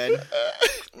 That's good.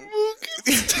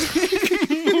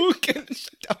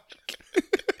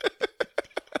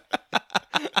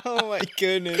 Oh my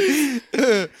goodness.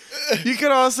 You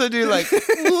could also do like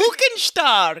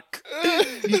Muckenstark.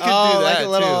 You could Oh, do that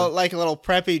like a little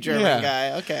preppy German Yeah.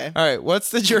 guy. Okay. All right, what's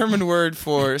the German word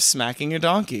for smacking a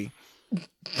donkey?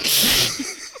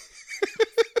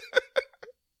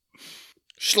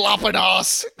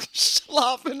 Schlappenass.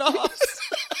 Schlappenass.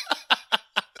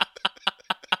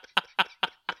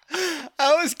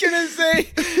 I was gonna say.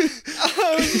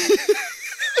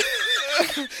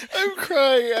 I'm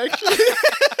crying, actually.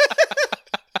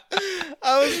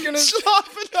 I was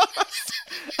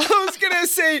gonna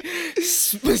say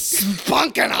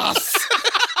spunkenass.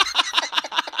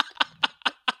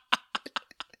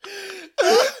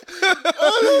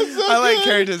 I like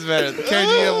Carrington's better.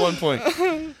 Carrington, you have 1 point.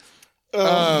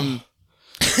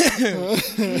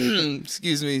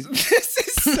 Excuse me. This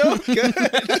is so good.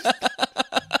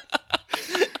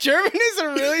 German is a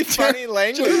really funny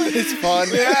language. It's fun.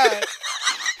 Yeah.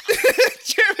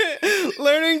 German,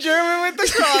 learning German with the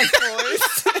Cross Boys.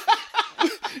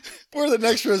 We're the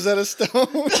next Rosetta Stone.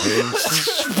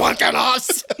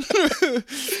 Spunkenass.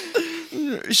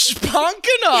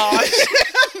 Spankenass.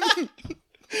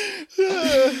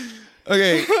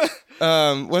 Okay.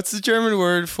 What's the German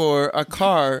word for a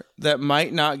car that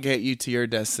might not get you to your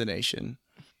destination?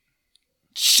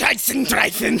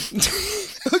 Scheissendreifen.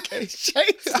 Okay,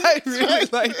 I really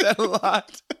like that a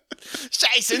lot.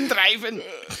 Scheissendreifen.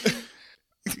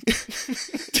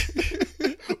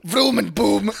 Vroom and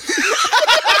boom.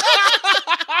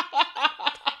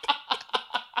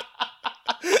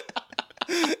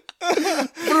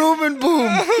 Vroom and boom.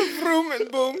 Vroom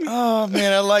and boom. Oh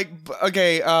man, I like.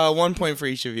 Okay, 1 point for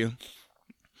each of you.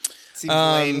 Seems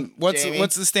lame, What's Jamie.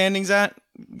 the standings at?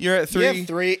 You're at 3. You have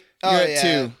 3. Oh, You're at yeah.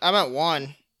 2. I'm at 1.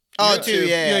 You're Oh, at 2,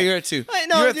 yeah. You're at 2. Wait,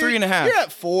 no, you're at dude, 3.5. You're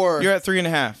at 4. You're at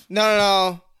 3.5.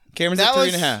 No. Cameron's That at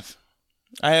was- 3.5.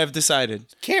 I have decided.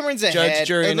 Cameron's ahead. Judge,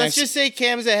 jury, And and let's ex- just say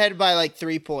Cam's ahead by like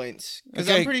 3 points. Because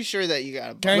Okay. I'm pretty sure that you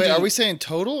got a Karen- Wait, are we saying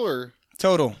total or?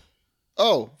 Total.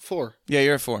 Oh, 4. Yeah,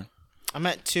 you're at 4. I'm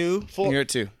at 2. 4. You're at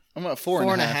 2. I'm at 4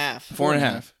 4 and and a a half. half.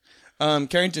 4.5.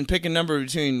 Carrington, pick a number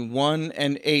between 1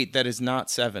 and 8 that is not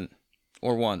 7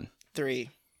 or 1. 3.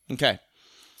 Okay.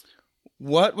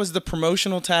 What was the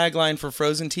promotional tagline for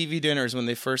frozen TV dinners when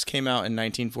they first came out in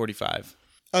 1945?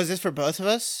 Oh, is this for both of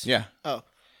us? Yeah. Oh.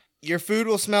 Your food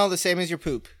will smell the same as your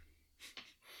poop.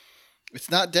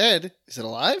 It's not dead. Is it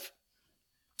alive?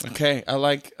 Okay. I'm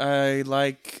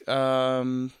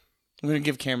going to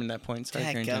give Cameron that point. Sorry,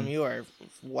 Dadgum, Carrington. you are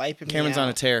wiping Cameron's me out. on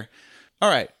a tear. All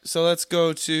right. So let's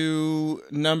go to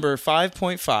number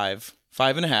 5.5,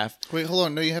 5.5. Wait, hold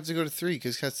on. No, you have to go to 3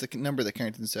 because that's the number that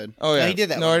Carrington said. Oh, yeah. he did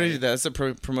that No, I one already already. did that. That's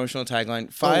the promotional tagline.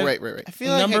 Oh, 5. right. I feel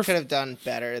like I Number could have done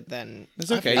better than...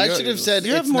 It's okay. I should have said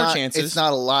you have it's more not, chances. It's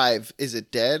not alive. Is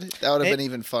it dead? That would have It- been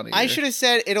even funnier. I should have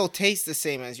said it'll taste the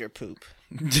same as your poop.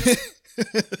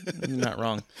 You're not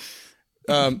wrong.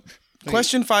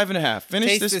 Question 5.5.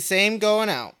 Tastes the same going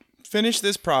out. Finish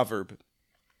this proverb.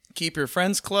 Keep your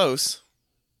friends close.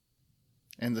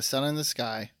 And the sun in the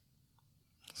sky.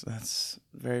 So that's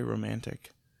very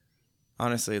romantic.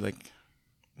 Honestly, like,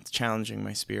 it's challenging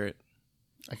my spirit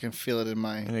I can feel it in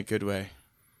my in a good way.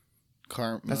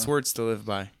 car. That's words to live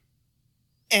by.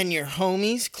 And your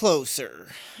homies closer.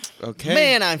 Okay.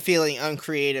 Man, I'm feeling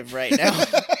uncreative right now.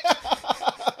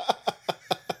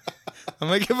 I'm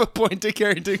going to give a point to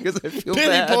Carrington because I feel Pity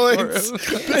bad points. for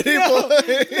him. Pity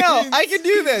points. No, I can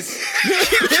do this.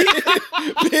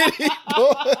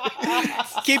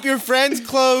 Keep your friends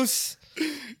close.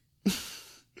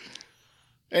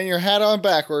 And your hat on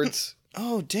backwards.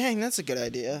 Oh, dang, that's a good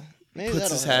idea. Maybe Puts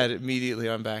that'll his help. hat immediately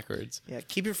on backwards. Yeah,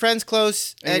 keep your friends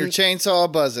close And your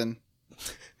chainsaw buzzing.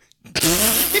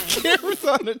 Cameron's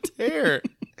on a tear.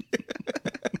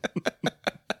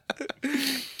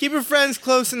 keep your friends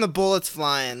close and the bullets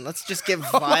flying. Let's just get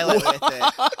violent with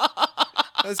it.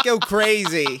 Let's go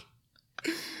crazy.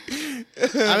 I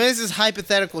mean, this is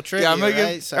hypothetical trivia, Yeah, I'm gonna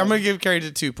right? give So- I'm gonna give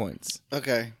Carrington 2 points.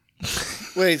 Okay.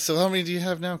 Wait, so how many do you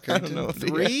have now, Carrington? know.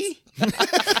 3?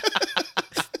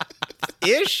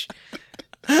 Ish?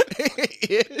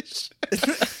 Ish.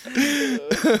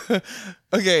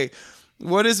 Okay,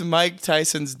 what is Mike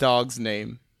Tyson's dog's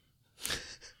name?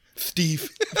 Steve.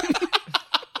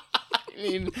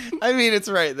 I mean, it's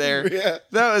right there. Yeah.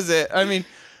 That was it. I mean,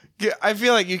 I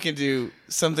feel like you can do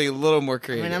something a little more I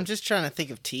creative. mean, I'm just trying to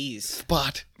think of T's.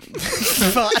 Spot.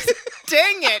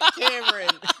 Dang it, Cameron.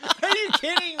 Are you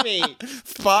kidding me?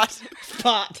 Spot.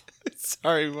 Spot.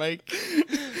 Sorry, Mike.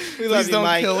 We love Please you, don't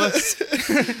Mike. kill us.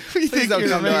 We Please don't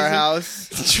come to our house.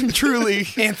 Truly,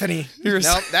 Anthony. you're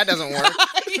Nope, that doesn't work.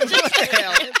 What the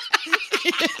hell?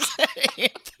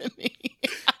 Anthony.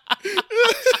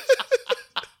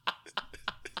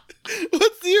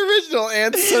 What's the original,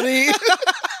 Anthony?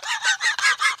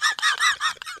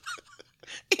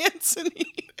 Anthony.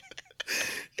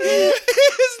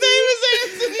 His name is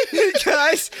Anthony.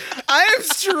 Guys, I am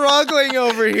struggling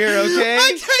over here, okay?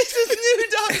 Mike Tyson's new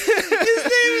dog. His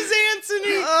name is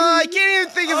Anthony. I can't even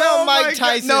think of how Oh my Mike God.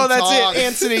 Tyson No, that's talks. it.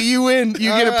 Anthony, you win. You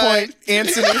get a All right. point.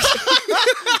 Anthony.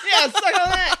 Yeah, suck on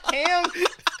that, Cam.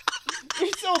 You're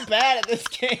so bad at this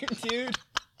game, dude.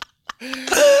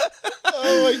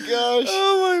 Oh my gosh.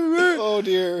 Oh my word. Oh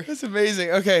dear. That's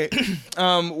amazing. Okay.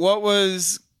 What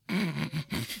was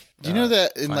Do you know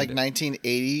that in find like it.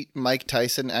 1980, Mike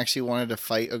Tyson actually wanted to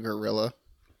fight a gorilla?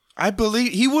 I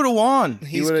believe he would have won.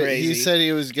 He's would've- crazy. He said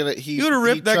he was gonna. He would have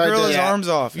ripped that tried to- gorilla's Yeah, arms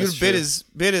off. He would that's have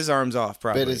true. bit his arms off,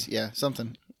 probably. Bit his, yeah,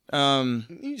 something.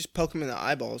 You just poke him in the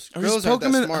eyeballs. Or Girls just poke aren't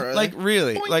him that in, smart, are like they?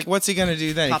 really, Boink. like what's he gonna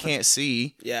do then? Pop He can't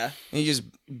see. Yeah. And you just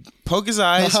poke his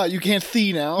eyes. Haha, you can't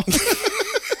see now.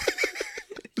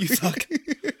 You suck.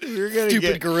 You're gonna Stupid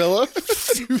get gorilla.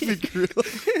 stupid gorilla.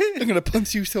 I'm gonna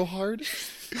punch you so hard.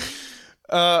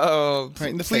 Oh,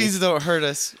 Right in the please face. don't hurt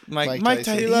us, Mike. Mike Mike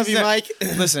Tyson. Tyson. We love he's you, not- Mike.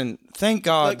 Listen, thank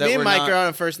God Look, that me we're and Mike not. are on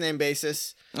a first name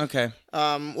basis. Okay.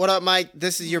 What up, Mike?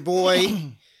 This is your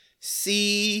boy,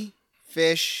 C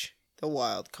Fish The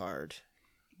wild card.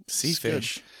 Sea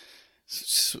fish.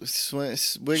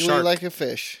 Wiggly Shark. like a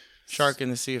fish. Shark in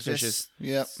the sea of fishes.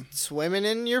 Yep. Swimming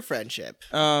in your friendship.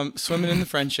 Swimming in the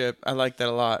friendship. I like that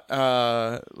a lot.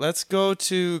 Let's go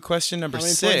to question number How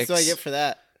many 6. points do I get for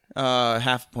that?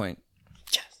 Half a point.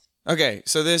 Yes. Okay,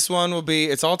 so this one will be.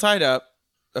 It's all tied up,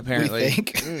 apparently. We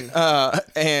think.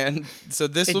 And so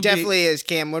this It will definitely is,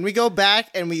 Cam. When we go back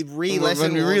and we re-listen,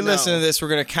 when we we'll re-listen know. to this, we're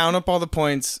gonna count up all the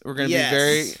points. We're gonna Yes.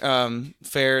 be very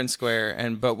fair and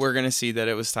square, but we're gonna see that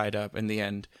it was tied up in the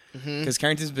end because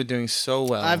Carrington's been doing so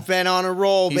well. I've been on a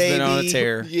roll, He's baby. been on a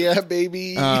tear. Yeah,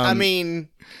 baby. I mean,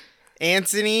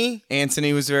 Anthony.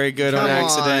 Anthony was very good Come on on.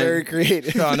 accident. Very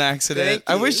creative. On accident. Thank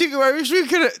I you. wish we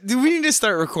could. Do we need to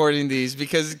start recording these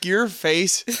because your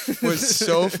face was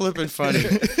so flippin' funny.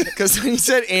 Because when you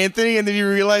said Anthony and then you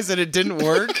realized that it didn't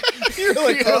work, you're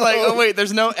like, oh wait,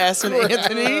 there's no S in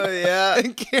Anthony. Oh, yeah.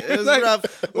 And Karen's It was like, rough.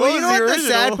 what Well, was you know what the original?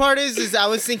 sad part is I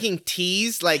was thinking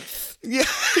T's, like, Yeah.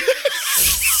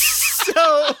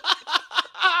 so.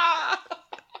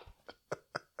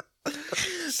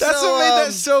 That's what made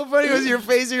that so funny was your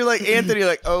face. And you're like Anthony. You're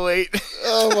like, oh wait.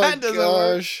 Oh my That doesn't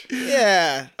work. gosh.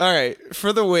 Yeah. All right,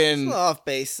 for the win. Off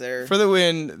base there. For the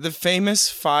win, the famous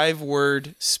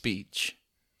 5-word speech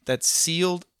that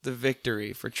sealed the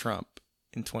victory for Trump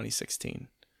in 2016.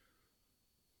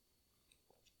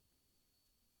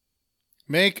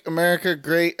 Make America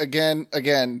great again.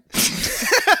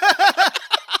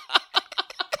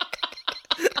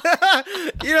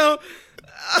 You know,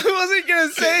 I wasn't going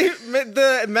to say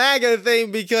the MAGA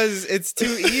thing because it's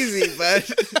too easy, but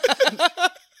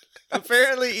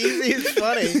apparently easy is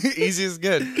funny. Easy is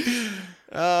good.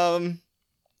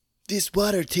 This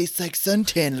water tastes like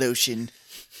suntan lotion.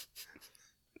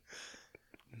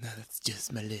 No, that's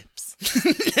just my lips.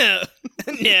 No.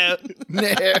 No. Nah.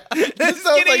 That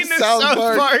sounds like into South South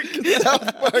Park. Park.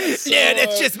 South Park. so Yeah, that's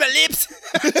hard. just my lips.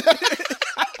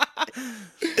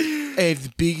 I have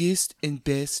the biggest and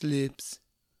best lips.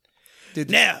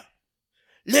 Now,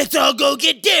 let's all go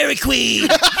get Dairy Queen.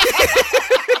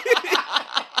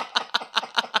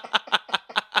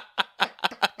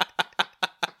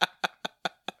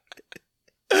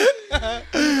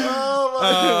 Oh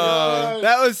my god.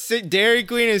 That was sick. Dairy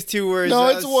Queen is 2 words. No,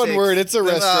 That it's was one 6. word. It's a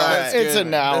restaurant. Alright. It's a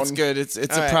Good. noun. That's good. It's All a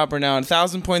right. proper noun.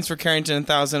 1,000 points for Carrington,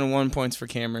 1,001 points for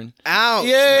Cameron. Ouch,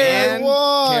 Yay, man.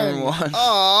 one. Cameron won.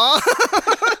 Aw.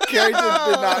 Carrington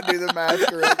did not do the math I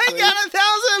correctly. got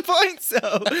 1,000 points,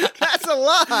 though. That's a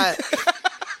lot.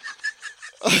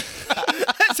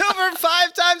 That's over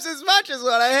 5 times as much as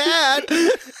what I had.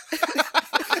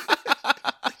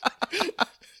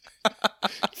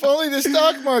 If only the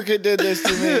stock market did this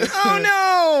to me. Oh,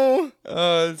 no.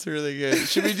 Oh, that's really good.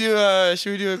 Should we do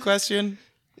a question?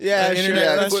 Yeah, An sure. internet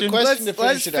Yeah, question? quick question to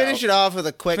Let's finish finish it it off with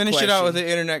a quick Finish question. it out with an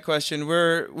internet question.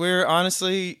 We're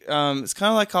honestly, it's kind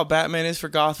of like how Batman is for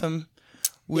Gotham.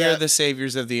 We're Yeah. the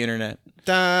saviors of the internet.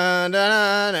 Dun, dun,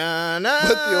 dun, dun, dun.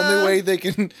 But the only way they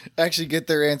can actually get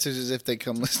their answers is if they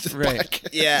come listen to the Right. podcast.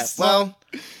 Yeah, well,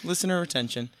 Listener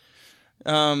retention.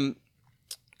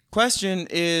 Question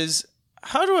is,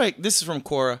 how do I? This is from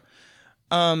Quora,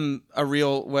 a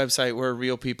real website where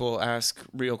real people ask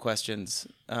real questions.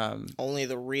 only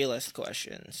the realest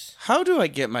questions. How do I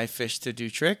get my fish to do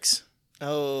tricks?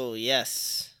 Oh,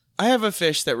 yes. I have a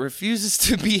fish that refuses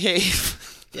to behave.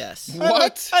 Yes.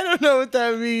 What? I don't know what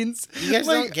that means. You guys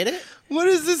Like, don't get it? What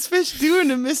is this fish doing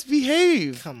to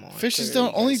misbehave? Come on. Fishes clearly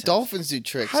don't. you Only guys have- dolphins do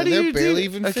tricks, How and do they're you barely do?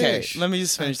 even Okay, fish. let me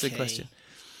just finish the Okay. question.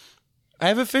 I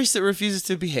have a fish that refuses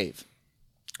to behave.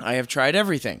 I have tried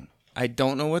everything. I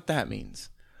don't know what that means.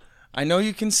 I know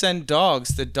you can send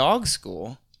dogs to dog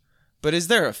school, but is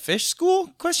there a fish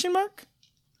school? Question mark.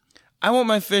 I want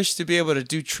my fish to be able to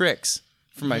do tricks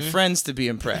for my friends to be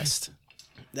impressed.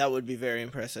 That would be very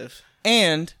impressive.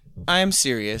 And I am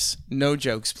serious. No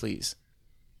jokes, please.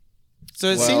 So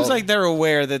it Well- seems like they're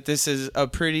aware that this is a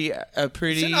pretty.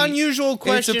 It's an unusual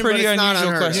question. It's a pretty but it's not unusual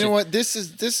unheard of. question. You know what? This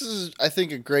is I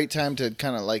think a great time to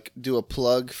kind of like do a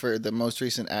plug for the most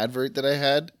recent advert that I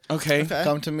had Okay.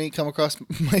 Okay. come across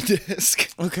my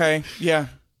desk. Okay. Yeah.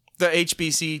 The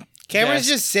HBC. Cameron's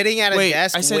desk. just sitting at a Wait,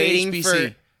 desk I said waiting HBC.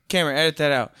 for. Cameron, edit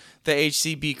that out. The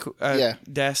HCB Yeah.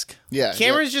 desk. Yeah.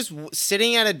 Cameron's just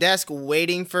sitting at a desk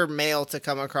waiting for mail to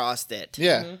come across it.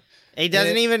 Yeah. He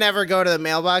doesn't even ever go to the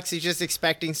mailbox. He's just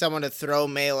expecting someone to throw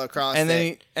mail across And then,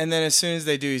 it. and then as soon as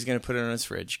they do, he's going to put it on his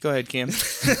fridge. Go ahead, Cam.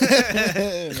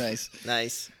 Nice.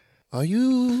 Nice. Are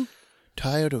you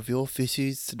tired of your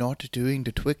fishes not doing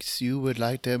the tricks you would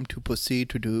like them to proceed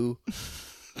to do?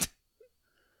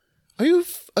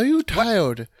 Are you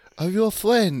tired of your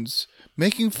friends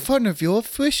making fun of your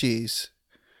fishies?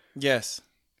 Yes.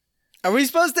 Are we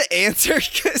supposed to answer?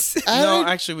 'Cause No,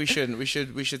 actually, we shouldn't. We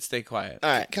should stay quiet. all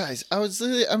right. Guys, I'm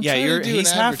Yeah, trying to do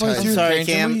he's an halfway advertisement. through. Sorry,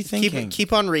 Carrington, Cam. what are you thinking?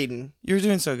 Keep on reading. You're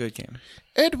doing so good, Cam.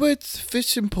 Edward's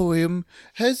Fish Emporium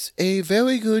has a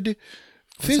very good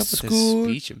fish What's up with school.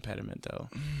 this speech impediment, though?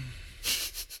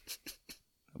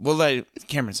 We'll let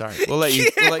Cameron. Sorry, we'll let you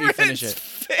finish it.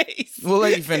 Face. We'll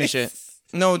let you finish it.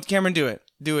 No, Cameron, do it.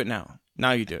 Do it now.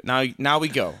 Now you do it. Now we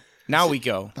go. Now we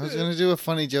go. I was gonna do a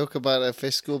funny joke about a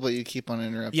fish school, but you keep on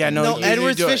interrupting. Yeah, me. no, No, you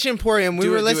Edward's do it. Fish Emporium. We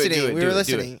Do were it, do it, listening. do it, We do were it, do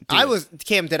listening. it, do I it. was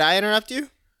Cam. Did I interrupt you?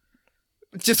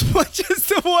 Just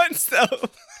the once though.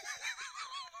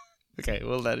 Okay,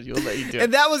 we'll let you do it.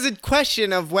 And that was a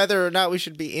question of whether or not we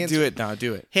should be answering. Do it now.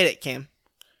 Do it. Hit it, Cam.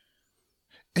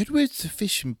 Edward's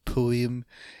Fish Emporium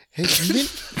has many.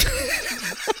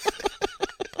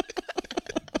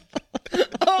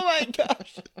 Oh my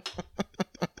gosh.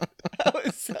 That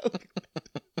was so good.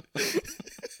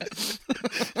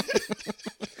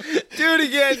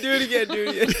 Do it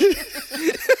again.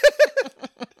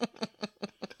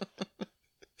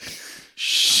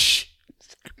 Shh.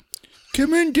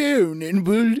 Come on down and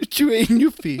we'll train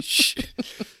your fish.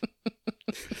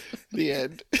 The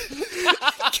end. Come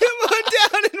on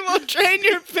down and we'll train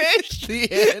your fish.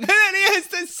 The end. And then he has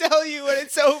to sell you when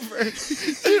it's over.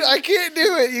 Dude, I can't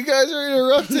do it. You guys are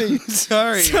interrupting.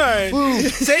 Sorry. Sorry.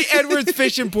 Say Edward's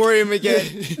Fish Emporium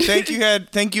again. Thank you, Ed.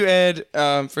 Thank you, Ed,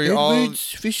 for your all. Edward's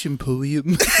Fish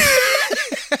Emporium.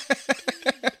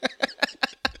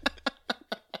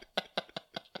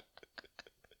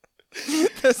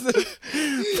 That's the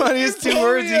funniest two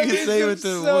words you can say with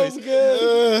the voice.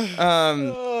 Good.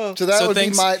 So that So would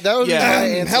thanks- be my yeah. my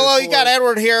answer. Hello, you got for-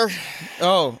 Edward here.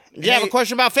 Oh, You have a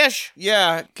question about fish?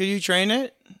 Yeah, could you train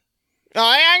it? Oh,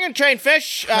 I ain't gonna train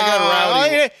fish. I got a rowdy-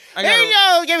 here I got you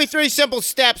go. Give me 3 simple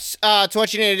steps to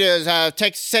what you need to do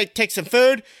is take some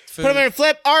food, put them in a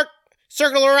flip, arc,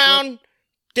 circle around,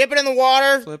 dip it in the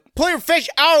water, Flip. pull your fish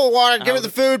out of the water, give it of the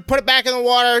food, put it back in the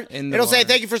water. In the It'll say water.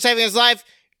 thank you for saving his life.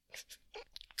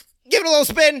 Give it a little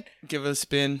spin, Give it a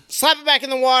spin slap it back in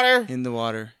the water, in the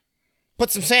water.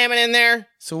 put some salmon in there,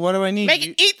 So what do I need? make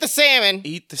You it eat the salmon.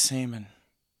 eat the salmon.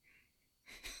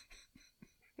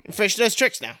 Fish does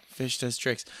tricks now. Fish does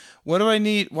tricks. What do I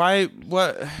need? Why?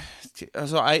 What?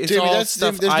 So it's Jimmy, all that's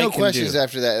stuff there's I no can questions do.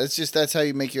 after that. That's how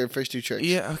you make your fish do tricks.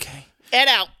 Yeah. Okay. Ed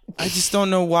out. I just don't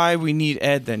know why we need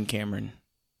Ed then, Cameron.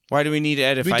 Why do we need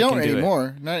Ed if We I don't can do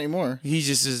anymore. Not anymore. it? He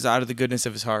just is out of the goodness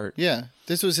of his heart. Yeah.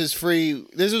 This was his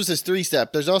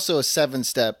 3-step. There's also a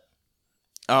 7-step.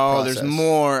 Oh, there's Process.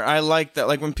 more. I like that.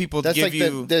 Like when people That's give like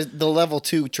you the level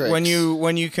 2 tricks. when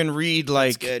you can read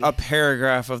like good. a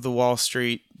paragraph of the Wall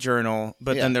Street Journal,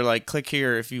 but Yeah. then they're like, click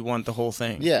here if you want the whole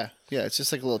thing. Yeah. It's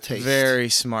just like a little taste. Very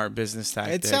smart business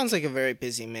tactic. It sounds like a very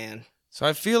busy man. So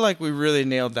I feel like we really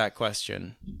nailed that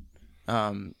question.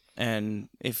 And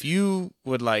if you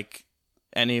would like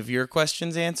any of your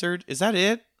questions answered, is that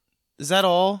it? Is that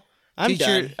all? I'm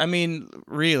done. I mean,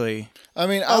 really? I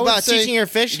mean, I Oh, would about say, teaching your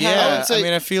fish? how- Yeah. would say- I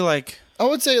mean, I feel like. I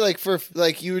would say like for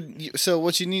like so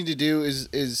what you need to do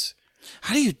is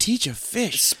How do you teach a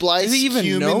fish? splice Does he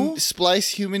even know? splice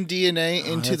human DNA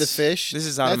into the That's- fish. This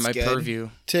is out of That's my good. purview.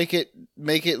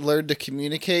 Make it learn to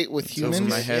communicate with It's over humans,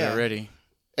 my head Yeah. already.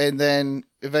 and then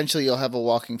eventually you'll have a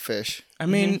walking fish. I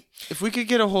mean, if we could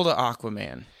get a hold of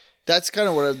Aquaman. That's kind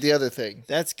of what the other thing.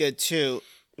 That's good too.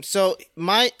 So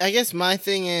I guess my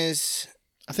thing is,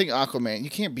 I think Aquaman. You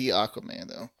can't be Aquaman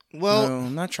though. well, No,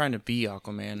 I'm not trying to be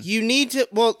Aquaman. you need to.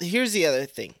 Well, here's the other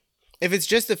thing. If it's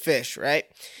just a fish, right?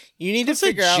 You need to It's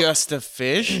figure out. just a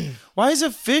fish. Why is a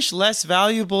fish less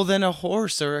valuable than a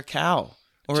horse or a cow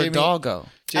or Jamie- a doggo?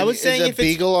 I was saying is a if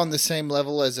it's- beagle on the same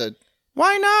level as a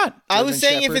Why not? I was German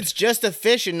saying Shepherd? if it's just a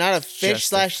fish and not a fish Just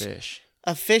slash fish.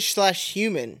 a fish slash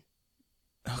human.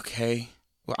 Okay.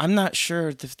 Well, I'm not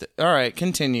sure. All right,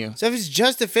 continue. So if it's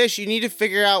just a fish, you need to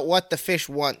figure out what the fish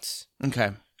wants,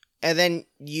 Okay. and then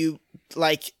you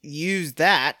like use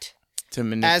that To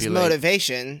manipulate. as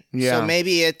motivation. Yeah. So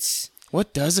maybe it's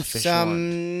What does a fish want?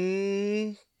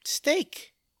 some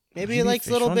steak. Maybe Maybe it likes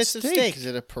fish little want bits of steak. steak. is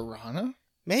it a piranha?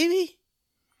 Maybe.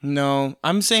 No,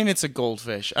 I'm saying it's a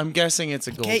goldfish. I'm guessing it's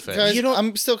a Okay, goldfish. Guys, You don't-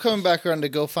 I'm still coming back around to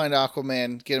go find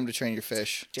Aquaman, get him to train your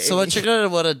fish. So what you're gonna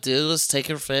want to do is take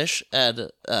your fish and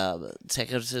take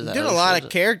him to the You're doing ocean. a lot of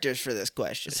characters for this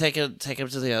question. take him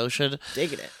to the ocean.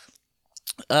 Digging it.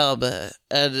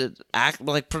 And act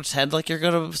like pretend like you're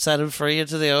gonna set him free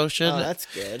into the ocean. Oh, that's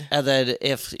good. and then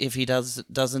if he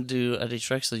doesn't do any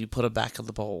tricks, then you put him back in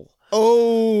the bowl.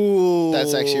 Oh,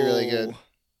 That's actually really good.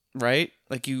 Right?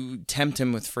 Like you tempt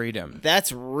him with freedom.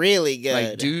 That's really good.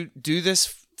 Like do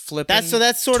this flipping.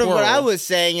 That's sort of what twirl. I was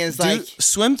saying is like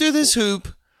Swim through this hoop,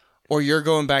 or you're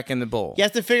going back in the bowl. You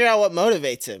have to figure out what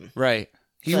motivates him. Right.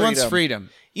 He Freedom. wants freedom.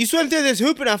 You swim through this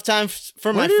hoop enough times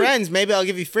for my friends, maybe I'll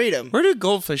give you freedom. Where do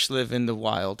goldfish live in the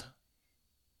wild?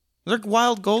 Are there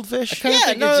wild goldfish? I kind of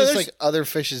think it's just like other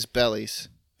fish's bellies.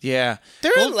 Yeah.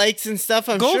 They're in lakes and stuff,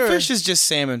 I'm sure. Goldfish is just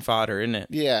salmon fodder, isn't it?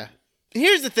 Yeah.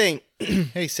 Here's the thing.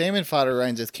 Hey, salmon fodder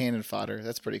rhymes with cannon fodder.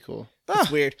 That's pretty cool. That's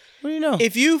weird. What do you know?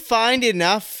 If you find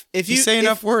enough... If you say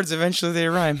enough words, eventually they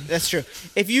rhyme. That's true.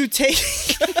 If you take...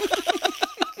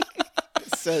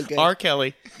 So good. R.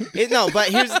 Kelly. No, but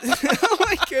here's... Oh,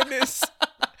 my goodness.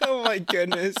 Oh, my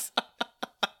goodness.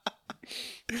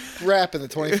 Rap in the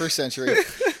 21st century.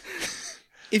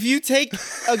 If you take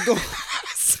a gold...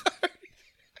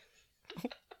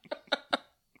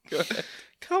 Go ahead.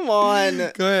 Come on.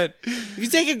 Go ahead. If you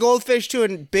take a goldfish to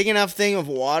a big enough thing of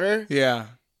water, Yeah.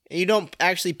 and you don't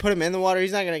actually put him in the water,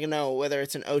 he's not going to know whether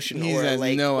it's an ocean He or a has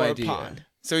lake no or idea. a pond.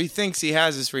 So he thinks he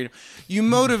has his freedom. You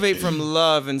motivate from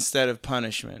love instead of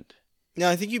punishment. No,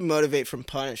 I think you motivate from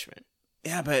punishment.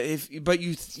 Yeah, but you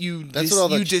That's what all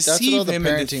the- you that's what all deceive the him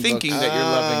into parenting thinking books- that you're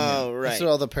loving him. Oh, right. That's what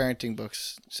all the parenting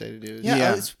books say to do. Yeah,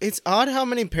 Yeah. It's odd how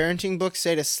many parenting books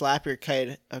say to slap your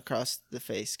kid across the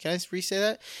face. Can I re-say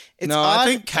that? It's No, odd. I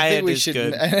think I think Kayed we is should.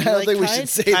 good. I don't like think we Kayed? should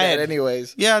say Kayed. that,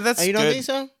 anyways. Yeah, that's Oh, you don't good. think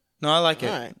so? No, I like it.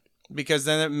 All right. Because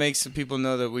then it makes people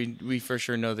know that we for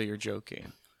sure know that you're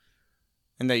joking.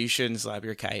 And that you shouldn't slap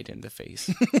your kite in the face.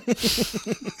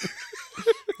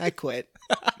 I quit.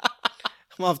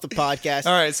 I'm off the podcast.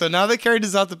 All right, so now that Carrie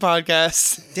is off the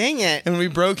podcast Dang it. and we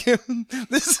broke him,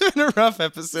 this has been a rough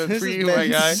episode This for has you, been my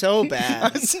guy. so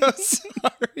bad. I'm so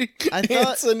sorry. I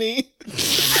thought. Anthony.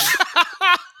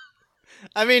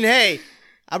 I mean, hey,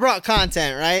 I brought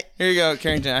content, right? Here you go,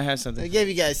 Carrington. I have I something. gave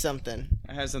you guys something.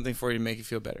 I have something for you to make you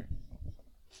feel better.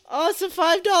 Oh, it's a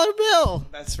 $5 bill.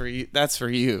 That's for you. That's for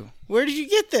you. Where did you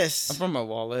get this? From my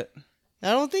wallet.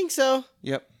 I don't think so.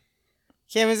 Yep.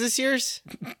 Cam, is this yours?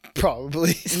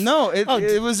 Probably. No, Oh,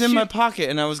 it was in my shoot. pocket,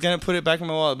 and I was gonna put it back in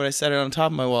my wallet, but I set it on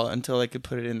top of my wallet until I could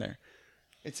put it in there.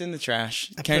 It's in the trash.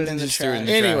 put it Carrington in the just threw it in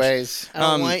the trash. trash. Anyways, I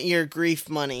don't want your grief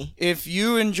money. If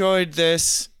you enjoyed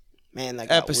this, Man, that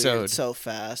got Episode. weird so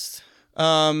fast.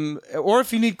 or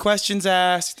if you need questions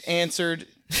asked, answered,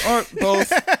 or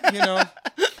both, you know,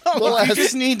 we'll if you ask-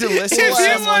 just need to listen We'll to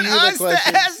ask someone, you the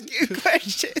questions. you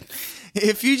questions.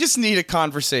 if you just need a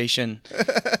conversation,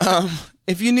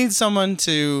 if you need someone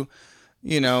to,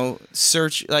 you know,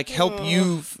 search, like help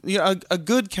you, you know, a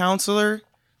good counselor,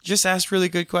 just ask really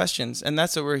good questions. And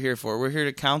that's what we're here for. We're here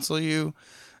to counsel you,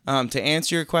 to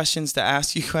answer your questions, to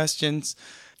ask you questions.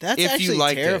 That's If you actually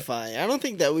liked it. terrifying. I don't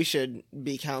think that we should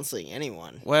be counseling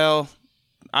anyone. Well,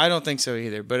 I don't think so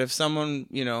either. But if someone,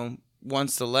 you know,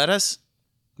 wants to let us,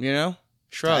 you know,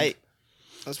 shrug. Right.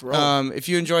 Let's roll. If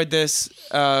you enjoyed this,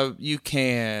 you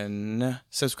can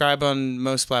subscribe on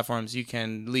most platforms. You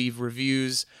can leave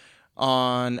reviews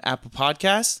on Apple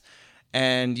Podcasts,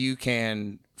 and you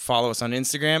can follow us on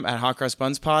Instagram at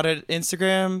HotCrossBunsPod at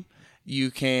Instagram. You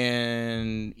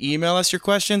can email us your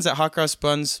questions at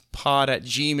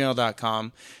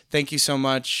hotcrossbunspod@gmail.com. Thank you so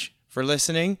much for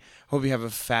listening. Hope you have a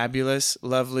fabulous,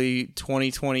 lovely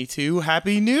 2022.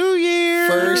 Happy New Year!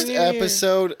 First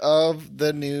episode of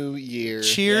the new year.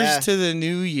 Cheers Yeah. to the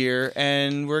new year,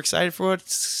 and we're excited for what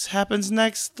happens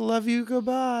next. Love you.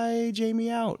 Goodbye. Jamie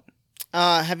out.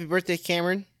 Happy birthday,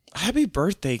 Cameron. Happy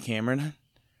birthday, Cameron.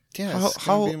 Yeah, How it's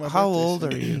gonna be my how birthday old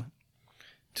soon. are you?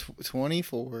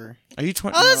 24. Are you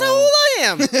 20? Oh, that's how old I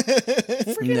am.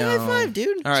 Freaking No. high five,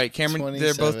 dude. All right, Cameron.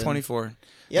 They're both 27. 24.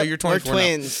 Yep, No, you're 24 we're now.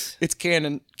 twins. It's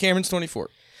Cameron's 24.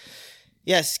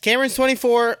 Yes, Cameron's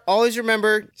 24. Always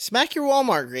remember, smack your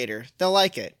Walmart grater. They'll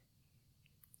like it.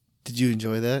 Did you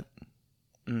enjoy that?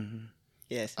 Mm-hmm.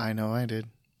 Yes. I know I did.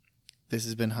 This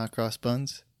has been Hot Cross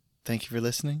Buns. Thank you for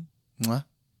listening. Mwah.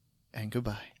 And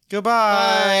goodbye.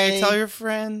 Goodbye. Bye. Tell your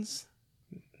friends.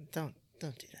 Don't do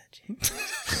that, James.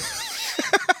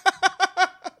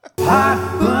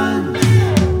 Hot buns.